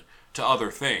on to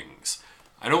other things.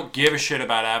 I don't give a shit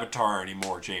about Avatar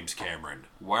anymore, James Cameron.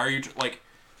 Why are you...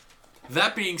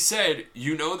 That being said,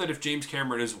 you know that if James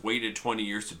Cameron has waited 20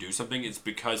 years to do something, it's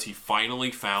because he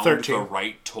finally found 13. the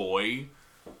right toy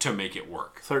to make it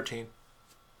work. 13.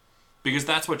 Because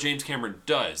that's what James Cameron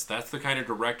does. That's the kind of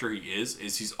director he is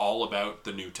he's all about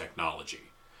the new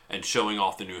technology and showing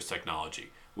off the newest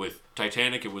technology. With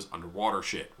Titanic, it was underwater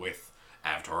shit. With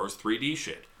Avatar, it was 3D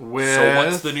shit. So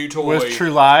what's the new toy? With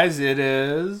True Lies, it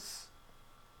is...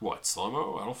 What,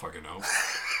 slow-mo? I don't fucking know.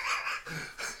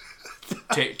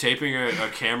 Taping a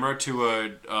camera to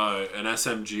an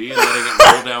SMG and letting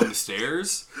it roll down the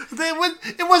stairs?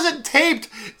 It wasn't taped.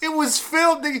 It was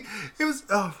filmed. It was...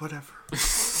 Oh, whatever.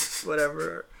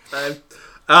 Whatever.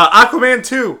 Aquaman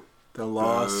 2. The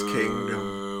Lost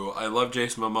Kingdom. I love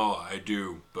Jason Momoa. I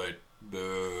do, but...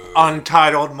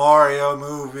 Untitled Mario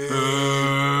movie.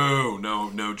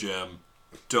 No, Jim.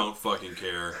 Don't fucking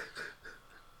care.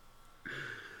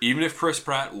 Even if Chris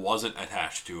Pratt wasn't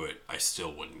attached to it, I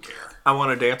still wouldn't care. I Want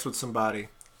to Dance with Somebody.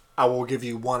 I will give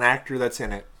you one actor that's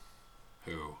in it.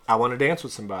 Who? I Want to Dance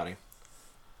with Somebody.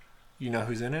 You know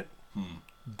who's in it?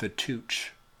 The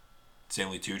Tooch.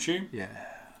 Stanley Tucci? Yeah.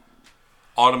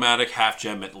 Automatic half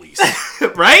gem at least.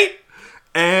 Right?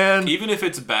 And even if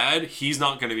it's bad, he's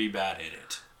not going to be bad in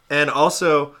it. And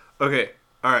also, okay,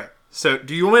 all right. So,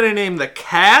 do you want me to name the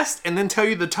cast and then tell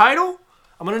you the title?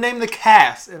 I'm going to name the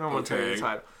cast and I'm going to tell you the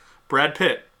title. Brad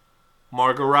Pitt,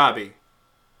 Margot Robbie,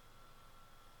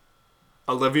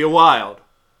 Olivia Wilde,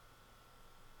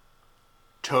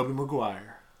 Tobey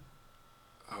Maguire.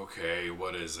 Okay,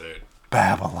 what is it?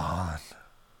 Babylon.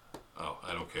 Oh,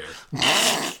 I don't care.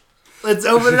 Let's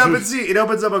open it up and see. It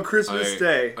opens up on Christmas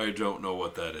Day. I don't know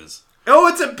what that is. Oh,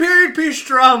 it's a period piece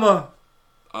drama.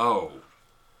 Oh,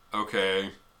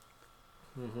 okay.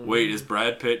 Wait, is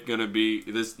Brad Pitt gonna be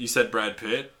this? You said Brad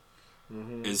Pitt.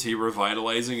 Is he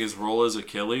revitalizing his role as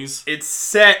Achilles? It's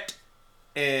set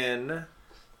in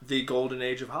the golden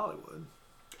age of Hollywood.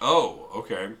 Oh,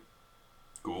 okay,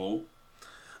 cool.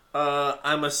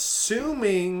 I'm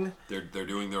assuming they're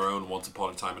doing their own Once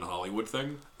Upon a Time in Hollywood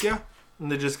thing. Yeah, and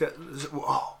they just got.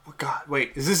 Oh God!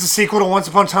 Wait, is this a sequel to Once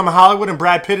Upon a Time in Hollywood, and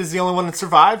Brad Pitt is the only one that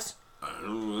survives? I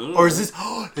don't know. Or is this...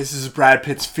 Oh, this is Brad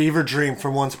Pitt's fever dream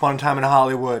from Once Upon a Time in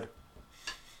Hollywood.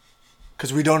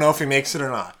 Because we don't know if he makes it or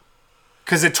not.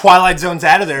 Because the Twilight Zone's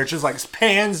out of there. It just like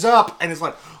pans up and it's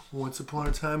like, Once Upon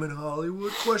a Time in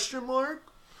Hollywood, question mark?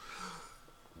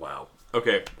 Wow.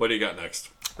 Okay, what do you got next?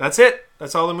 That's it.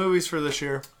 That's all the movies for this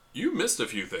year. You missed a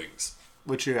few things.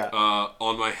 What you got?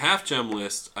 On my half gem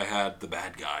list, I had The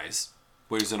Bad Guys,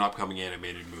 which is an upcoming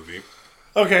animated movie.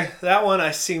 Okay, that one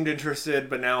I seemed interested,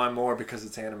 but now I'm more because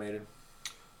it's animated.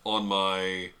 On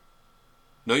my...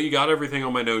 No, you got everything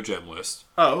on my no gem list.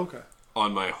 Oh, okay.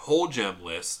 On my whole gem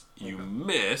list, you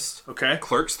missed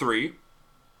Clerks 3.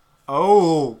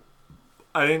 Oh,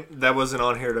 I didn't. That wasn't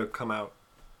on here to come out.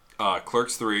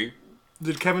 Clerks 3.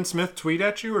 Did Kevin Smith tweet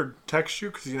at you or text you?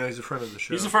 Because you know he's a friend of the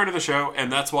show. He's a friend of the show, and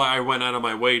that's why I went out of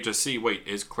my way to see. Wait,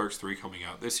 is Clerks 3 coming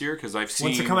out this year? Because I've seen.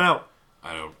 When's it coming out?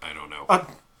 I don't know.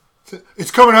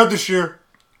 It's coming out this year.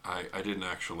 I didn't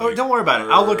actually. Oh, don't worry about it.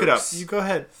 I'll look it up. You go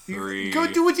ahead. You go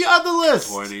do with the other list.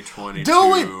 2022. Do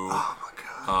it. Oh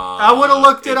my god. I would have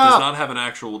looked it up. It does not have an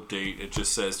actual date. It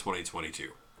just says 2022.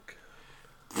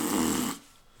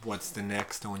 What's the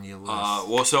next on your list?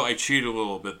 Well, so I cheated a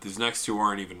little bit. These next two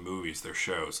aren't even movies; they're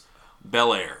shows.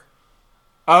 Bel Air.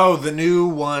 Oh, the new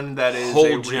one that is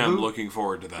Whole gem. Looking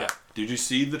forward to that. Yeah. Did you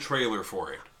see the trailer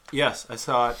for it? Yes, I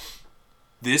saw it.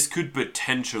 This could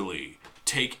potentially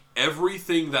take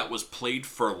everything that was played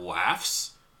for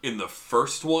laughs in the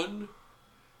first one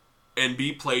and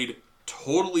be played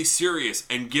totally serious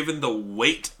and given the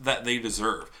weight that they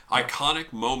deserve. Yeah.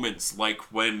 Iconic moments like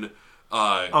when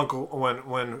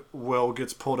when Will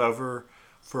gets pulled over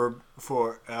when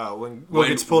Will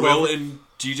gets pulled over and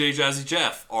DJ Jazzy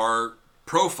Jeff are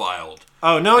profiled.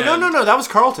 Oh no, that was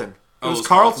Carlton. It was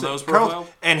Carlton. That was profiled?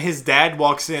 And his dad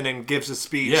walks in and gives a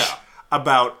speech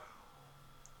about,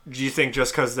 do you think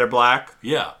just because they're black?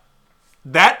 Yeah.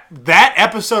 That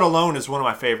episode alone is one of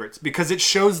my favorites because it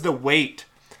shows the weight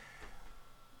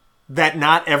that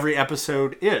not every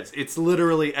episode is. It's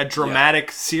literally a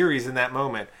dramatic series in that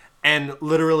moment. And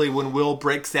literally when Will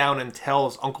breaks down and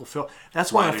tells Uncle Phil,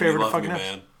 that's one of my favorite fucking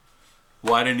episodes.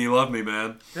 Why didn't you love me,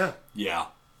 man? Yeah. Yeah.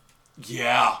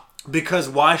 Yeah. Because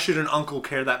why should an uncle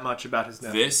care that much about his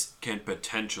nephew? This can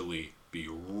potentially be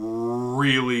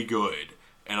really good,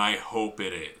 and I hope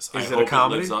it is. I hope it a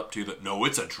comedy? It lives up to the... No,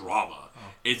 it's a drama.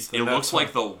 It looks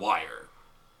like The Wire.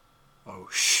 Oh,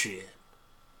 shit.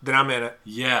 Then I'm in it.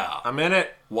 Yeah. I'm in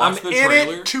it. Watch the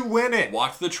trailer. In it to win it.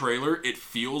 Watch the trailer. It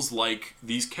feels like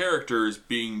these characters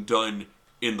being done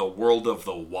in the world of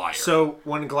The Wire. So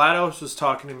when GLaDOS was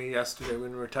talking to me yesterday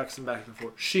when we were texting back and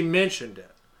forth, she mentioned it.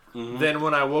 Mm-hmm. Then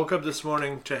when I woke up this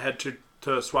morning to head to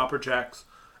Swapper Jacks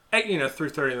at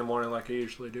 3:30 in the morning like I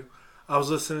usually do, I was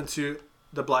listening to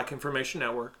the Black Information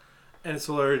Network, and it's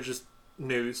literally just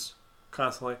news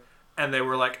constantly. And they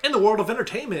were like, in the world of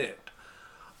entertainment,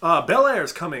 Bel Air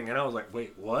is coming. And I was like,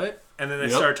 wait, what? And then they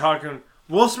started talking,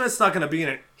 Will Smith's not going to be in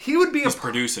it. He's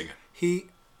producing it.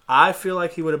 I feel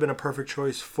like he would have been a perfect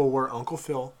choice for Uncle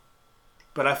Phil.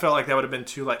 But I felt like that would have been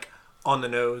too, like, on the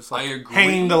nose. Like, I agree.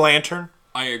 Hanging the lantern.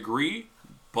 I agree,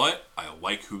 but I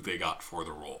like who they got for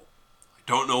the role. I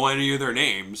don't know any of their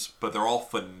names, but they're all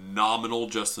phenomenal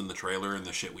just in the trailer and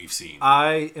the shit we've seen.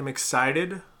 I am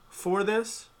excited for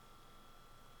this.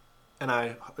 And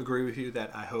I agree with you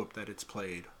that I hope that it's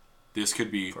played. This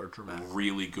could be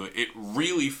really good. It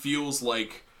really feels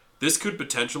like this could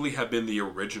potentially have been the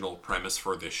original premise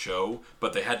for this show,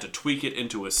 but they had to tweak it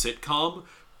into a sitcom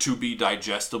to be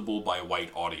digestible by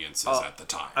white audiences at the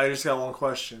time. I just got one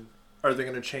question. Are they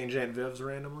going to change Aunt Viv's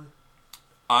randomly?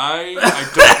 I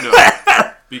don't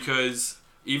know. Because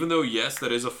even though, yes,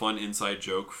 that is a fun inside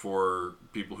joke for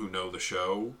people who know the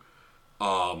show,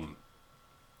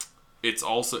 it's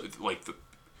also, like,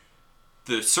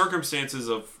 the circumstances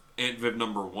of Aunt Viv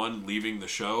number 1 leaving the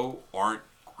show aren't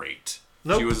great.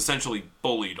 Nope. She was essentially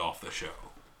bullied off the show.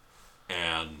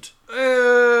 And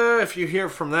if you hear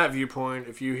from that viewpoint,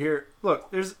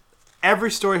 look, every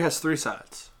story has 3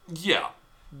 sides. Yeah.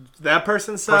 That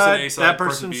person's side, person A side, that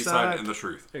person person's B side, and the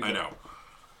truth. Exactly. I know.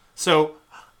 So,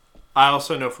 I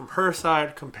also know from her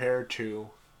side compared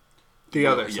to the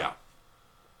other side. Yeah.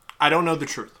 I don't know the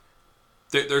truth.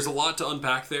 There's a lot to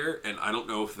unpack there, and I don't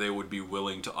know if they would be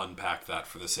willing to unpack that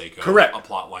for the sake of Correct. a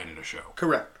plot line in a show.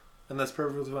 Correct. And that's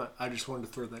perfectly fine. I just wanted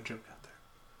to throw that joke out there.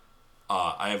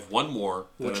 I have one more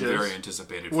that I'm very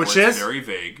anticipated for. Which it's is? very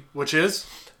vague. Which is?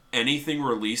 Anything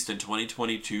released in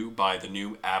 2022 by the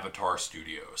new Avatar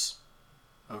Studios.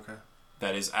 Okay.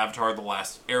 That is Avatar The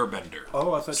Last Airbender.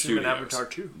 Oh, I thought you meant Avatar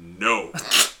 2. No.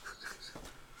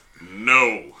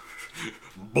 No.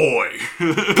 Boy.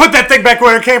 Put that thing back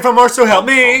where it came from, or so help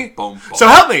me. Boom, boom. So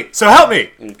help me. So help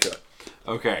me.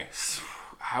 Okay.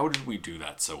 How did we do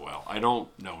that so well? I don't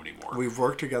know anymore. We've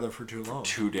worked together for too long.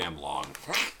 Too damn long.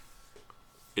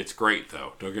 It's great,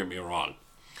 though. Don't get me wrong.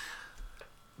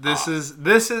 This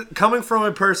is coming from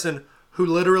a person who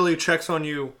literally checks on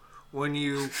you when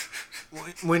you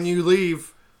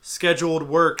leave scheduled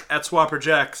work at Swapper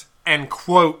Jacks and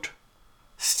quote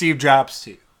Steve Jobs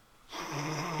to you.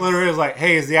 Literally is like,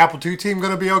 hey, is the Apple II team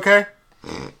going to be okay?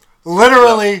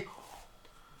 Literally,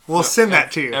 we'll send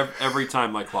that to you. Every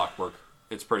time like clockwork.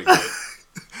 It's pretty good.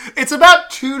 It's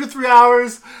about 2 to 3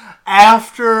 hours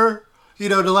after,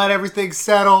 to let everything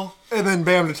settle, and then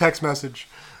bam, the text message.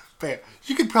 Bam.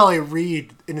 You could probably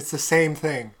read, and it's the same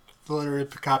thing. Literally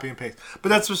copy and paste. But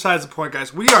that's besides the point,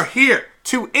 guys. We are here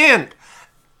to end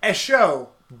a show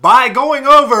by going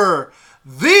over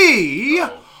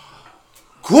the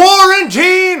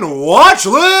Quarantine Watch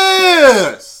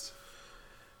List.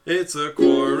 It's a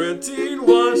quarantine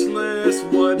watch list.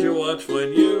 What'd you watch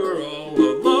when you were all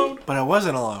alone? But I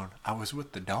wasn't alone. I was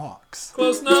with the dogs.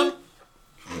 Close enough.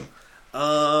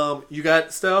 You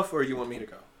got stuff, or you want me to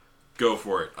go? Go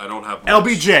for it. I don't have much.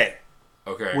 LBJ.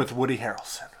 Okay. With Woody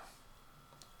Harrelson.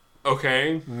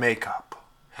 Okay. Makeup.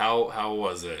 How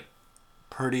was it?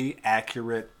 Pretty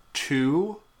accurate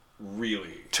to...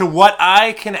 Really? To what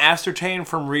I can ascertain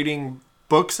from reading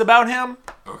books about him.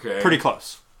 Okay. Pretty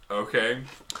close. Okay.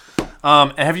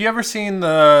 Have you ever seen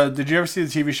did you ever see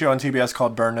the TV show on TBS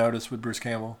called Burn Notice with Bruce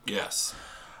Campbell? Yes.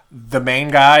 The main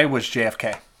guy was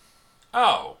JFK.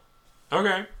 Oh.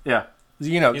 Okay. Yeah.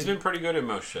 He's been pretty good at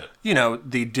most shit.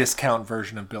 The discount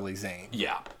version of Billy Zane.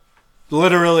 Yeah.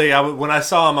 Literally, when I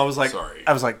saw him, I was like, Sorry.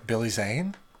 I was like, Billy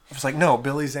Zane? I was like, no,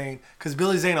 Billy Zane. Because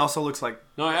Billy Zane also looks like...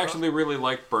 No, I actually really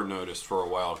liked Burn Notice for a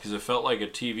while because it felt like a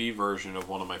TV version of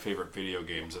one of my favorite video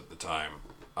games at the time.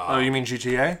 Oh, you mean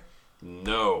GTA?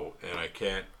 No, and I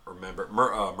can't remember.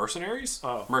 Mercenaries?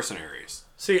 Oh. Mercenaries.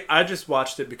 See, I just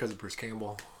watched it because of Bruce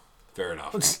Campbell. Fair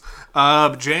enough.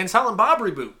 Jay and Silent Bob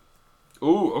reboot.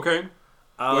 Ooh, okay.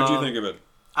 What did you think of it?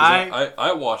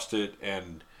 I watched it,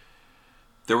 and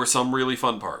there were some really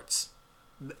fun parts.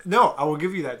 No, I will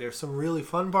give you that. There's some really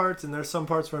fun parts, and there's some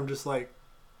parts where I'm just like...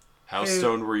 How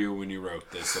stoned were you when you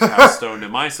wrote this? And how stoned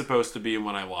am I supposed to be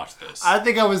when I watch this? I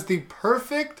think I was the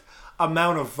perfect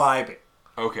amount of vibing.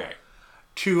 Okay.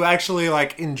 To actually,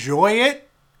 like, enjoy it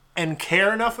and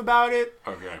care enough about it.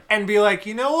 Okay. And be like,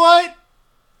 you know what?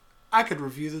 I could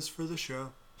review this for the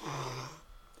show.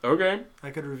 Okay. I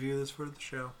could review this for the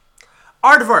show.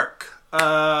 Aardvark.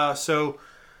 So,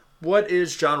 what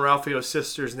is John Ralphio's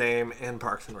sister's name in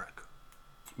Parks and Rec?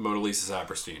 Mona Lisa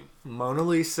Saperstein. Mona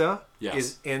Lisa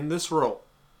is in this role.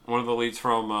 One of the leads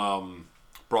from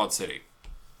Broad City.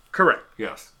 Correct.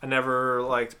 Yes. I never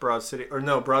liked Broad City. Or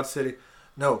no, Broad City.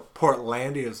 No,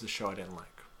 Portlandia is the show I didn't like.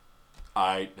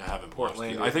 I haven't watched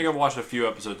it. I think I've watched a few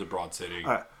episodes of Broad City.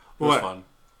 All right. It was fun.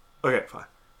 Okay, fine.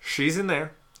 She's in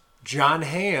there. John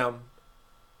Hamm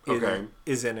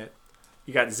is in it.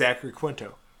 You got Zachary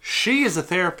Quinto. She is a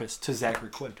therapist to Zachary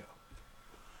Quinto.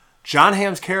 John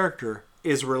Hamm's character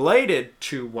is related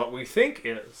to what we think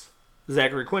is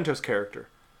Zachary Quinto's character.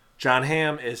 John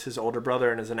Hamm is his older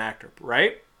brother and is an actor,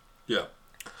 right? Yeah.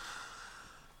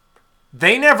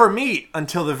 They never meet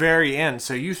until the very end,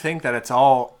 so you think that it's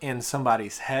all in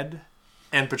somebody's head.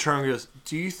 And Patron goes,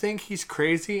 do you think he's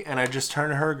crazy? And I just turn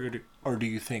to her and go, or do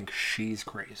you think she's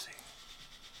crazy?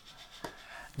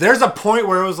 There's a point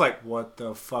where it was like, what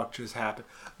the fuck just happened?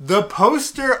 The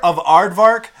poster of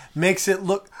Aardvark makes it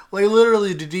look, like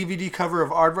literally the DVD cover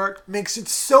of Aardvark makes it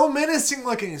so menacing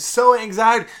looking, so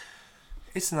anxiety.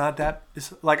 It's not that,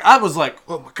 it's like, I was like,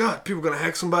 oh my God, people gonna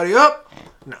hack somebody up?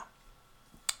 No.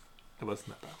 It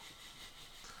wasn't that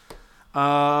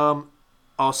bad.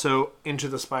 Also, Into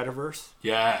the Spider-Verse.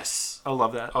 Yes. I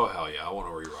love that. Oh, hell yeah. I want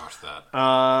to rewatch that.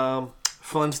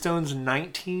 Flintstones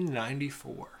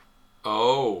 1994.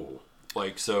 Oh.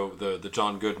 Like, so the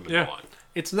John Goodman one.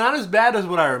 It's not as bad as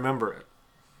what I remember it.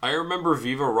 I remember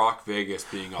Viva Rock Vegas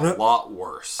being a lot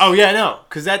worse. Oh, yeah, no.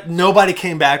 Because nobody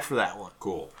came back for that one.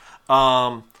 Cool.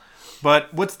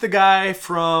 But what's the guy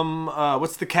from...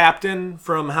 what's the captain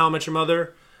from How I Met Your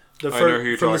Mother? I know who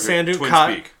you're talking about.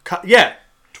 Twin Peak. Yeah.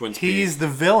 Twin Peak. He's the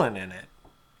villain in it.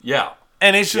 Yeah.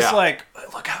 And it's just like,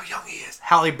 look how young he is.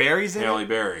 Halle Berry's in it. Halle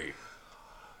Berry.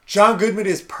 John Goodman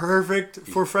is perfect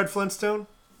for Fred Flintstone.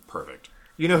 Perfect.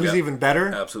 You know who's even better?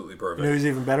 Absolutely perfect. You know who's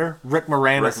even better? Rick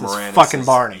Moranis is fucking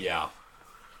Barney. Yeah.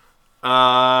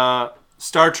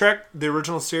 Star Trek, the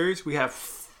original series, we have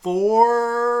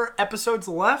 4 episodes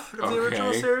left of the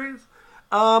original series.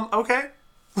 Okay.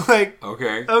 Like,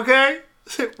 okay.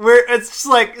 Where it's just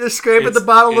like they're scraping the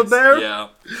bottom of the bear. Yeah.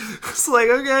 It's like,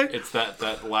 okay. It's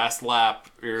that last lap.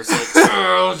 You're just like,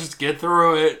 oh, just get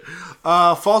through it.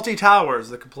 Faulty Towers,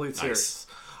 the complete series.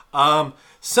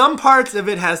 Some parts of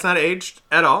it has not aged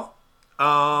at all.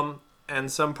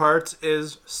 And some parts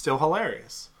is still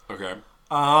hilarious. Okay.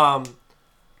 I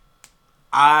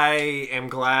am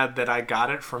glad that I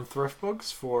got it from Thrift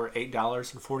Books for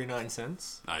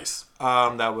 $8.49. Nice.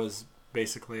 That was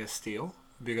basically a steal.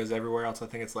 Because everywhere else, I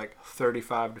think it's like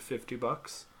 $35 to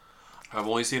 $50. I've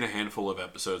only seen a handful of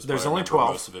episodes. There's but only I remember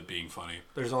 12. Most of it being funny.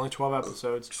 There's only 12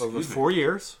 episodes over 4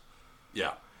 years.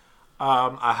 Yeah.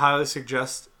 I highly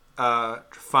suggest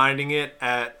finding it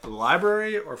at the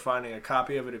library or finding a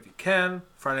copy of it if you can.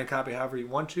 Finding a copy however you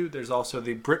want to. There's also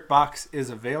the BritBox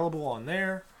is available on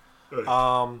there.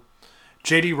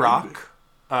 JD Rock.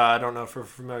 I don't know if you're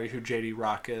familiar who JD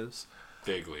Rock is.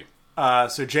 Vaguely.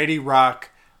 So JD Rock...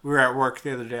 We were at work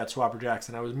the other day at Swapper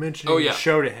Jackson. I was mentioning the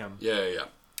show to him. Yeah.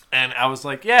 And I was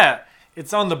like, yeah,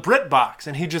 it's on the BritBox.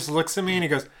 And he just looks at me and he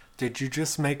goes, did you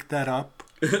just make that up?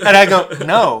 And I go,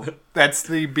 no, that's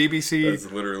the BBC.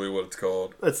 That's literally what it's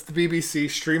called. That's the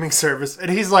BBC streaming service. And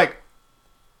he's like,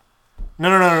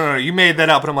 no, you made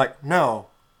that up. And I'm like, no,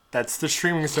 that's the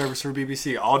streaming service for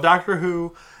BBC. All Doctor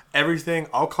Who, everything,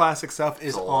 all classic stuff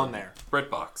is on there.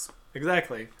 BritBox.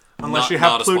 Exactly. Unless you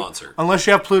have a sponsor. Unless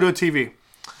you have Pluto TV.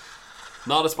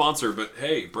 Not a sponsor, but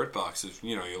hey, BritBox is,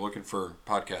 you're looking for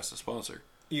podcast to sponsor.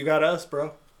 You got us,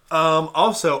 bro.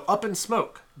 Also, Up in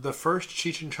Smoke, the first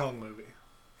Cheech and Chong movie.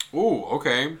 Ooh,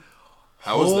 okay.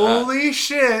 How was that? Holy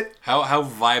shit. How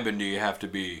vibing do you have to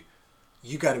be?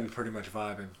 You got to be pretty much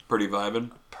vibing. Pretty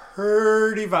vibing?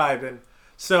 Pretty vibing.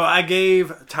 So I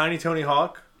gave Tiny Tony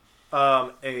Hawk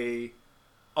a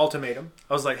ultimatum.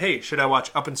 I was like, hey, should I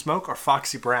watch Up in Smoke or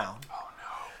Foxy Brown? Oh, no.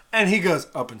 And he goes,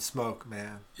 Up in Smoke,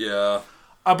 man. Yeah.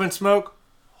 Up in Smoke?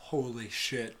 Holy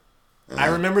shit. I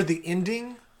remember the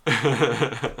ending.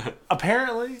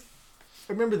 Apparently. I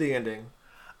remember the ending.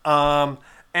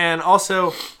 And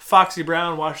also, Foxy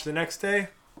Brown, watched the next day.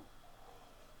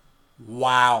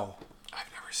 Wow.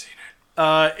 I've never seen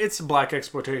it. It's a black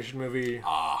exploitation movie.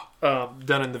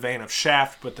 Done in the vein of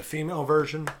Shaft, but the female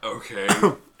version. Okay.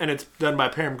 And it's done by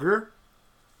Pam Grier.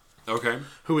 Okay.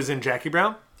 Who was in Jackie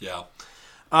Brown. Yeah.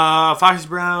 Foxy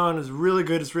Brown is really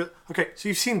good. Okay, so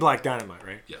you've seen Black Dynamite,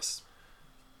 right? Yes.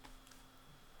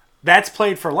 That's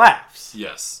played for laughs.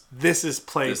 Yes. This is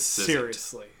played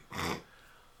seriously.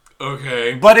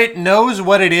 Okay. But it knows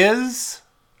what it is,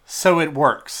 so it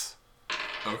works.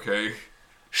 Okay.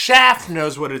 Shaft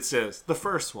knows what it is. The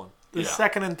first one. The Yeah.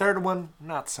 second and third one,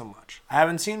 not so much. I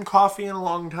haven't seen Coffee in a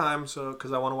long time, so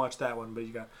because I want to watch that one. But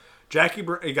you got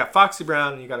you got Foxy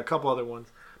Brown, and you got a couple other ones.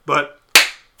 But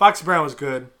Foxy Brown was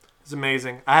good. It's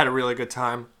amazing. I had a really good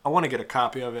time. I want to get a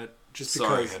copy of it. Just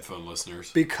Sorry, because, headphone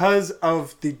listeners. because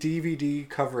of the DVD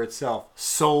cover itself.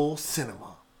 Soul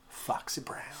Cinema. Foxy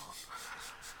Brown.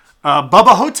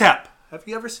 Bubba Hotep. Have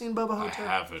you ever seen Bubba I Hotep?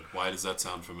 haven't. Why does that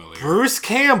sound familiar? Bruce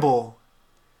Campbell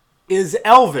is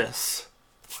Elvis.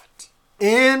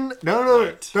 What?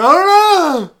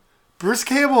 No. Bruce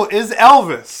Campbell is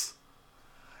Elvis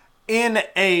in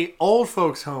a old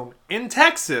folks home in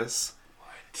Texas. What?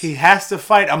 He has to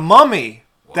fight a mummy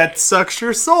that What? sucks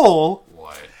your soul.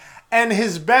 What? And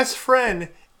his best friend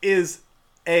is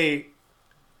in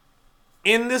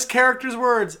this character's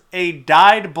words, a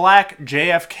dyed black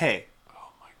JFK. Oh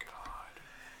my god.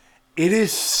 It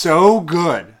is so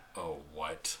good. Oh,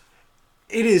 what?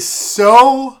 It is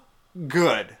so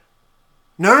good.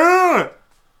 No.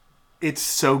 It's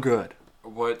so good.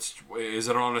 What? Is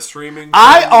it on a streaming?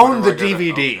 I thing? own Where the do I get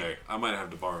it? DVD. Okay. I might have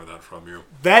to borrow that from you.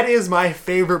 That is my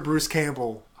favorite Bruce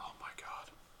Campbell Oh my god.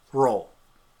 role.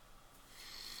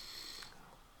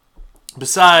 What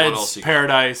Besides else you got?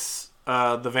 Paradise,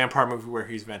 the vampire movie where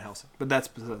he's Van Helsing. But that's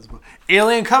besides.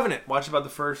 Alien Covenant. Watched about the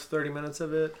first 30 minutes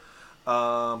of it.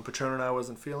 Patron and I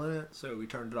wasn't feeling it, so we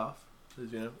turned it off.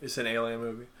 You know, it's an alien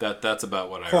movie. That's about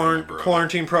what I remember.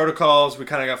 Quarantine protocols. We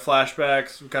kind of got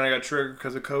flashbacks. We kind of got triggered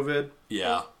because of COVID.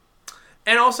 Yeah.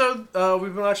 And also,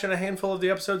 we've been watching a handful of the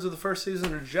episodes of the first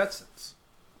season of Jetsons.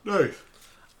 Nice.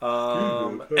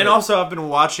 And also, I've been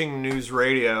watching News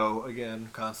Radio again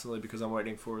constantly because I'm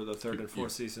waiting for the third and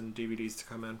fourth season DVDs to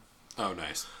come in. Oh,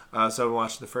 nice. So I've been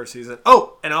watching the first season.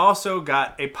 Oh, and I also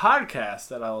got a podcast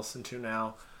that I listen to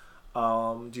now.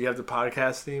 Do you have the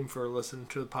podcast theme for listening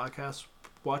to the podcast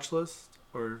watch list?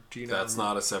 Or do you know? That's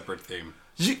not a separate theme.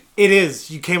 It is.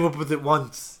 You came up with it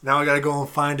once. Now I got to go and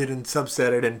find it and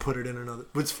subset it and put it in another.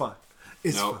 It's fun.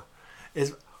 It's fun.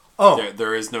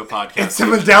 There is no podcast. It's the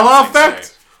theme in Mandela Bossing effect?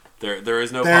 Say. There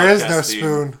is no There podcast is no theme.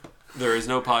 spoon. There is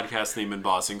no podcast theme in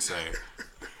Bossing Say.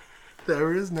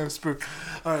 There is no spoon.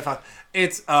 All right, fine.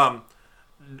 It's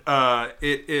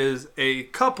it is a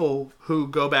couple who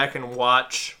go back and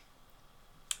watch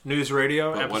News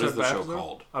Radio. But what is the by show episode.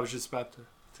 called? I was just about to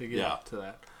get Yeah. to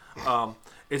that.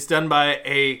 It's done by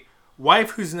a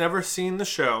wife who's never seen the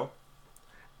show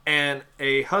and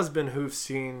a husband who's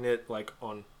seen it like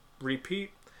on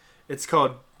repeat. It's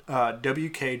called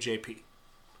WKJP.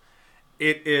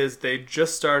 It is. They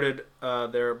just started.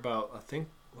 They're about, I think,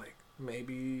 like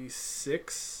maybe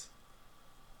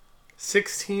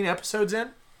 16 episodes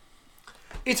in.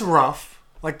 It's rough.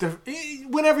 Like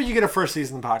whenever you get a first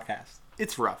season podcast,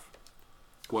 it's rough.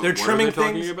 They're trimming what are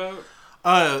they things. talking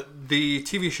about? The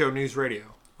TV show News Radio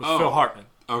with Oh, Phil Hartman.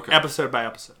 okay. Episode by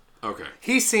episode. Okay.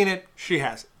 He's seen it. She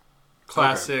hasn't.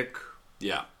 Classic.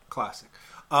 Yeah. Classic.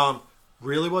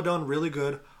 Really well done. Really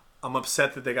good. I'm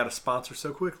upset that they got a sponsor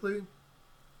so quickly.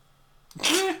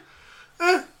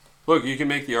 Look, you can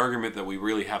make the argument that we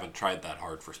really haven't tried that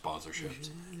hard for sponsorships.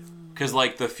 Because,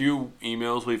 like, the few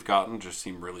emails we've gotten just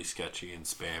seem really sketchy and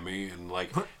spammy. And,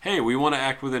 like, hey, we want to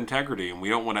act with integrity and we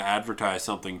don't want to advertise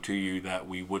something to you that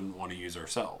we wouldn't want to use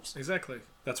ourselves. Exactly.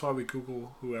 That's why we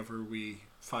Google whoever we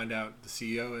find out the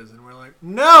CEO is. And we're like,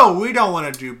 no, we don't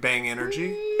want to do Bang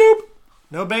Energy. Nope.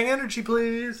 No Bang Energy,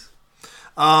 please.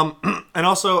 And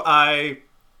also, I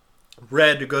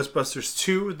read Ghostbusters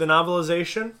 2, the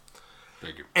novelization.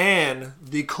 Thank you. And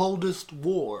The Coldest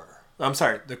War. I'm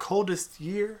sorry, The Coldest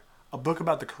Year, a book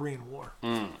about the Korean War.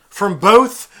 From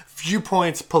both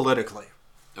viewpoints politically.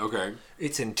 Okay.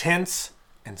 It's intense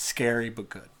and scary, but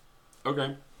good.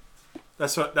 Okay.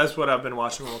 That's what I've been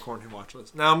watching on the Quarantine Watch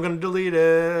List. Now I'm going to delete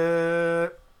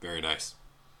it Very nice.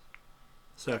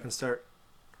 so I can start.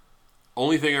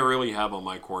 Only thing I really have on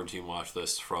my quarantine watch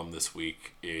list from this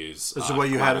week is what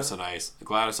you had?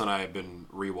 Gladys and I have been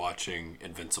rewatching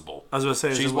Invincible. I was going to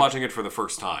say, She's watching it for the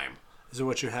first time. Is it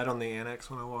what you had on the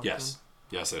annex when I walked in?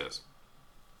 Yes, it is.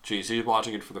 She's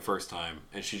watching it for the first time,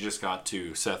 and she just got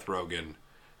to Seth Rogen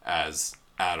as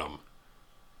Adam.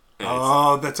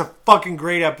 Oh, that's a fucking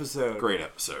great episode. Great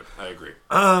episode. I agree.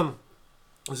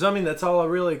 So, I mean, that's all I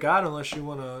really got, unless you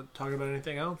want to talk about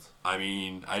anything else. I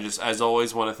mean, I just, as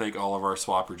always, want to thank all of our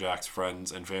Swapper Jacks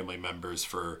friends and family members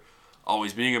for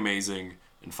always being amazing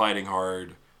and fighting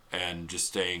hard and just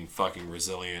staying fucking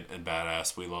resilient and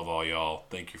badass. We love all y'all.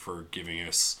 Thank you for giving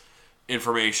us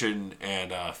information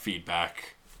and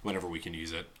feedback whenever we can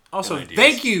use it. Also,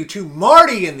 thank you to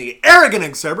Marty and the Arrogant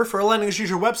Excerber for letting us use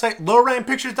your website,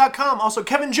 lowrankpictures.com. Also,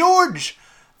 Kevin George,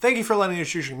 thank you for letting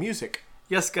us use your music.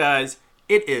 Yes, guys,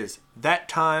 it is that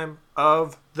time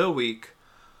of the week.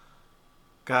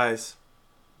 Guys,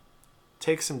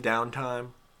 take some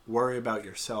downtime. Worry about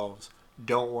yourselves.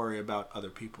 Don't worry about other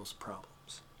people's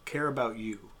problems. Care about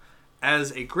you.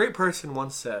 As a great person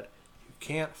once said, you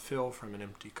can't fill from an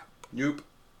empty cup. Nope.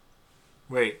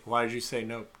 Wait, why did you say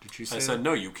nope? Did you say I said,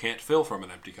 no, you can't fill from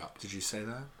an empty cup. Did you say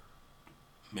that?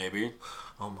 Maybe.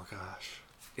 Oh my gosh.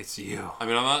 It's you. I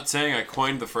mean, I'm not saying I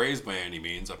coined the phrase by any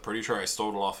means. I'm pretty sure I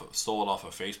stole it off of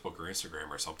Facebook or Instagram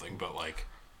or something, but like...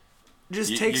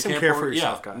 Just take some care for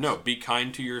yourself, guys. No, be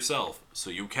kind to yourself so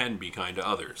you can be kind to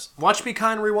others. Watch Be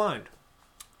Kind, Rewind.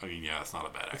 I mean, yeah, it's not a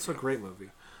bad idea. It's a great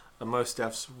movie. Mos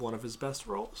Def's one of his best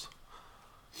roles.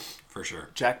 For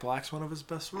sure. Jack Black's one of his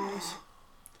best roles.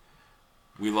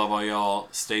 We love all y'all.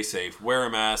 Stay safe. Wear a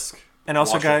mask. And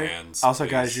also, wash guys, your hands,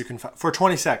 guys, you can for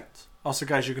 20 seconds. Also,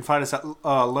 guys, you can find us at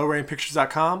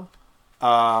lowrainpictures.com.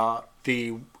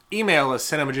 The email is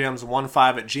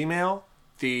cinemajams15@gmail.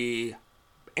 The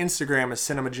Instagram is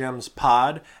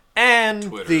cinemajamspod. And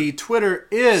the Twitter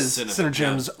is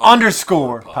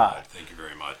cinemajams_pod. Thank you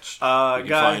very much. You can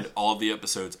find all of the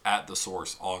episodes at the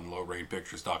source on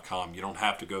lowrainpictures.com. You don't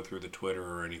have to go through the Twitter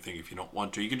or anything if you don't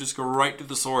want to. You can just go right to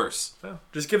the source. Yeah.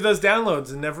 Just give those downloads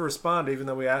and never respond, even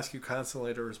though we ask you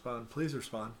constantly to respond. Please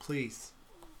respond. Please.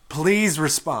 Please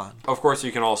respond. Of course,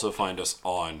 you can also find us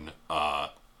on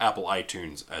Apple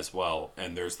iTunes as well.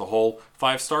 And there's the whole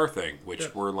 5-star thing,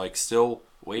 which we're like still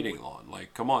waiting on.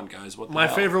 Like, come on, guys. What the hell? My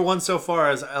favorite one so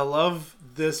far is I love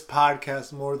this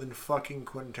podcast more than fucking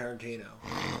Quentin Tarantino.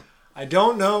 I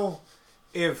don't know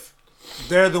if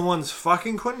they're the ones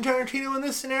fucking Quentin Tarantino in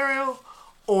this scenario,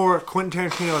 or Quentin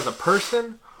Tarantino as a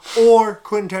person, or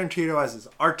Quentin Tarantino as his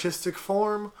artistic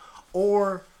form,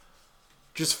 or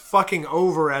just fucking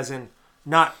over as in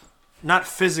not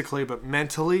physically but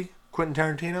mentally Quentin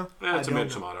Tarantino. Yeah, it's a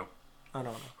mid tomato. I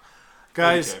don't know.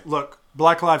 Guys, look,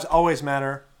 Black lives always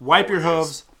matter. Wipe your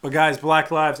hooves. But guys,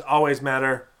 Black lives always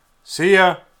matter. See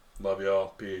ya. Love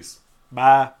y'all. Peace.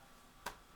 Bye.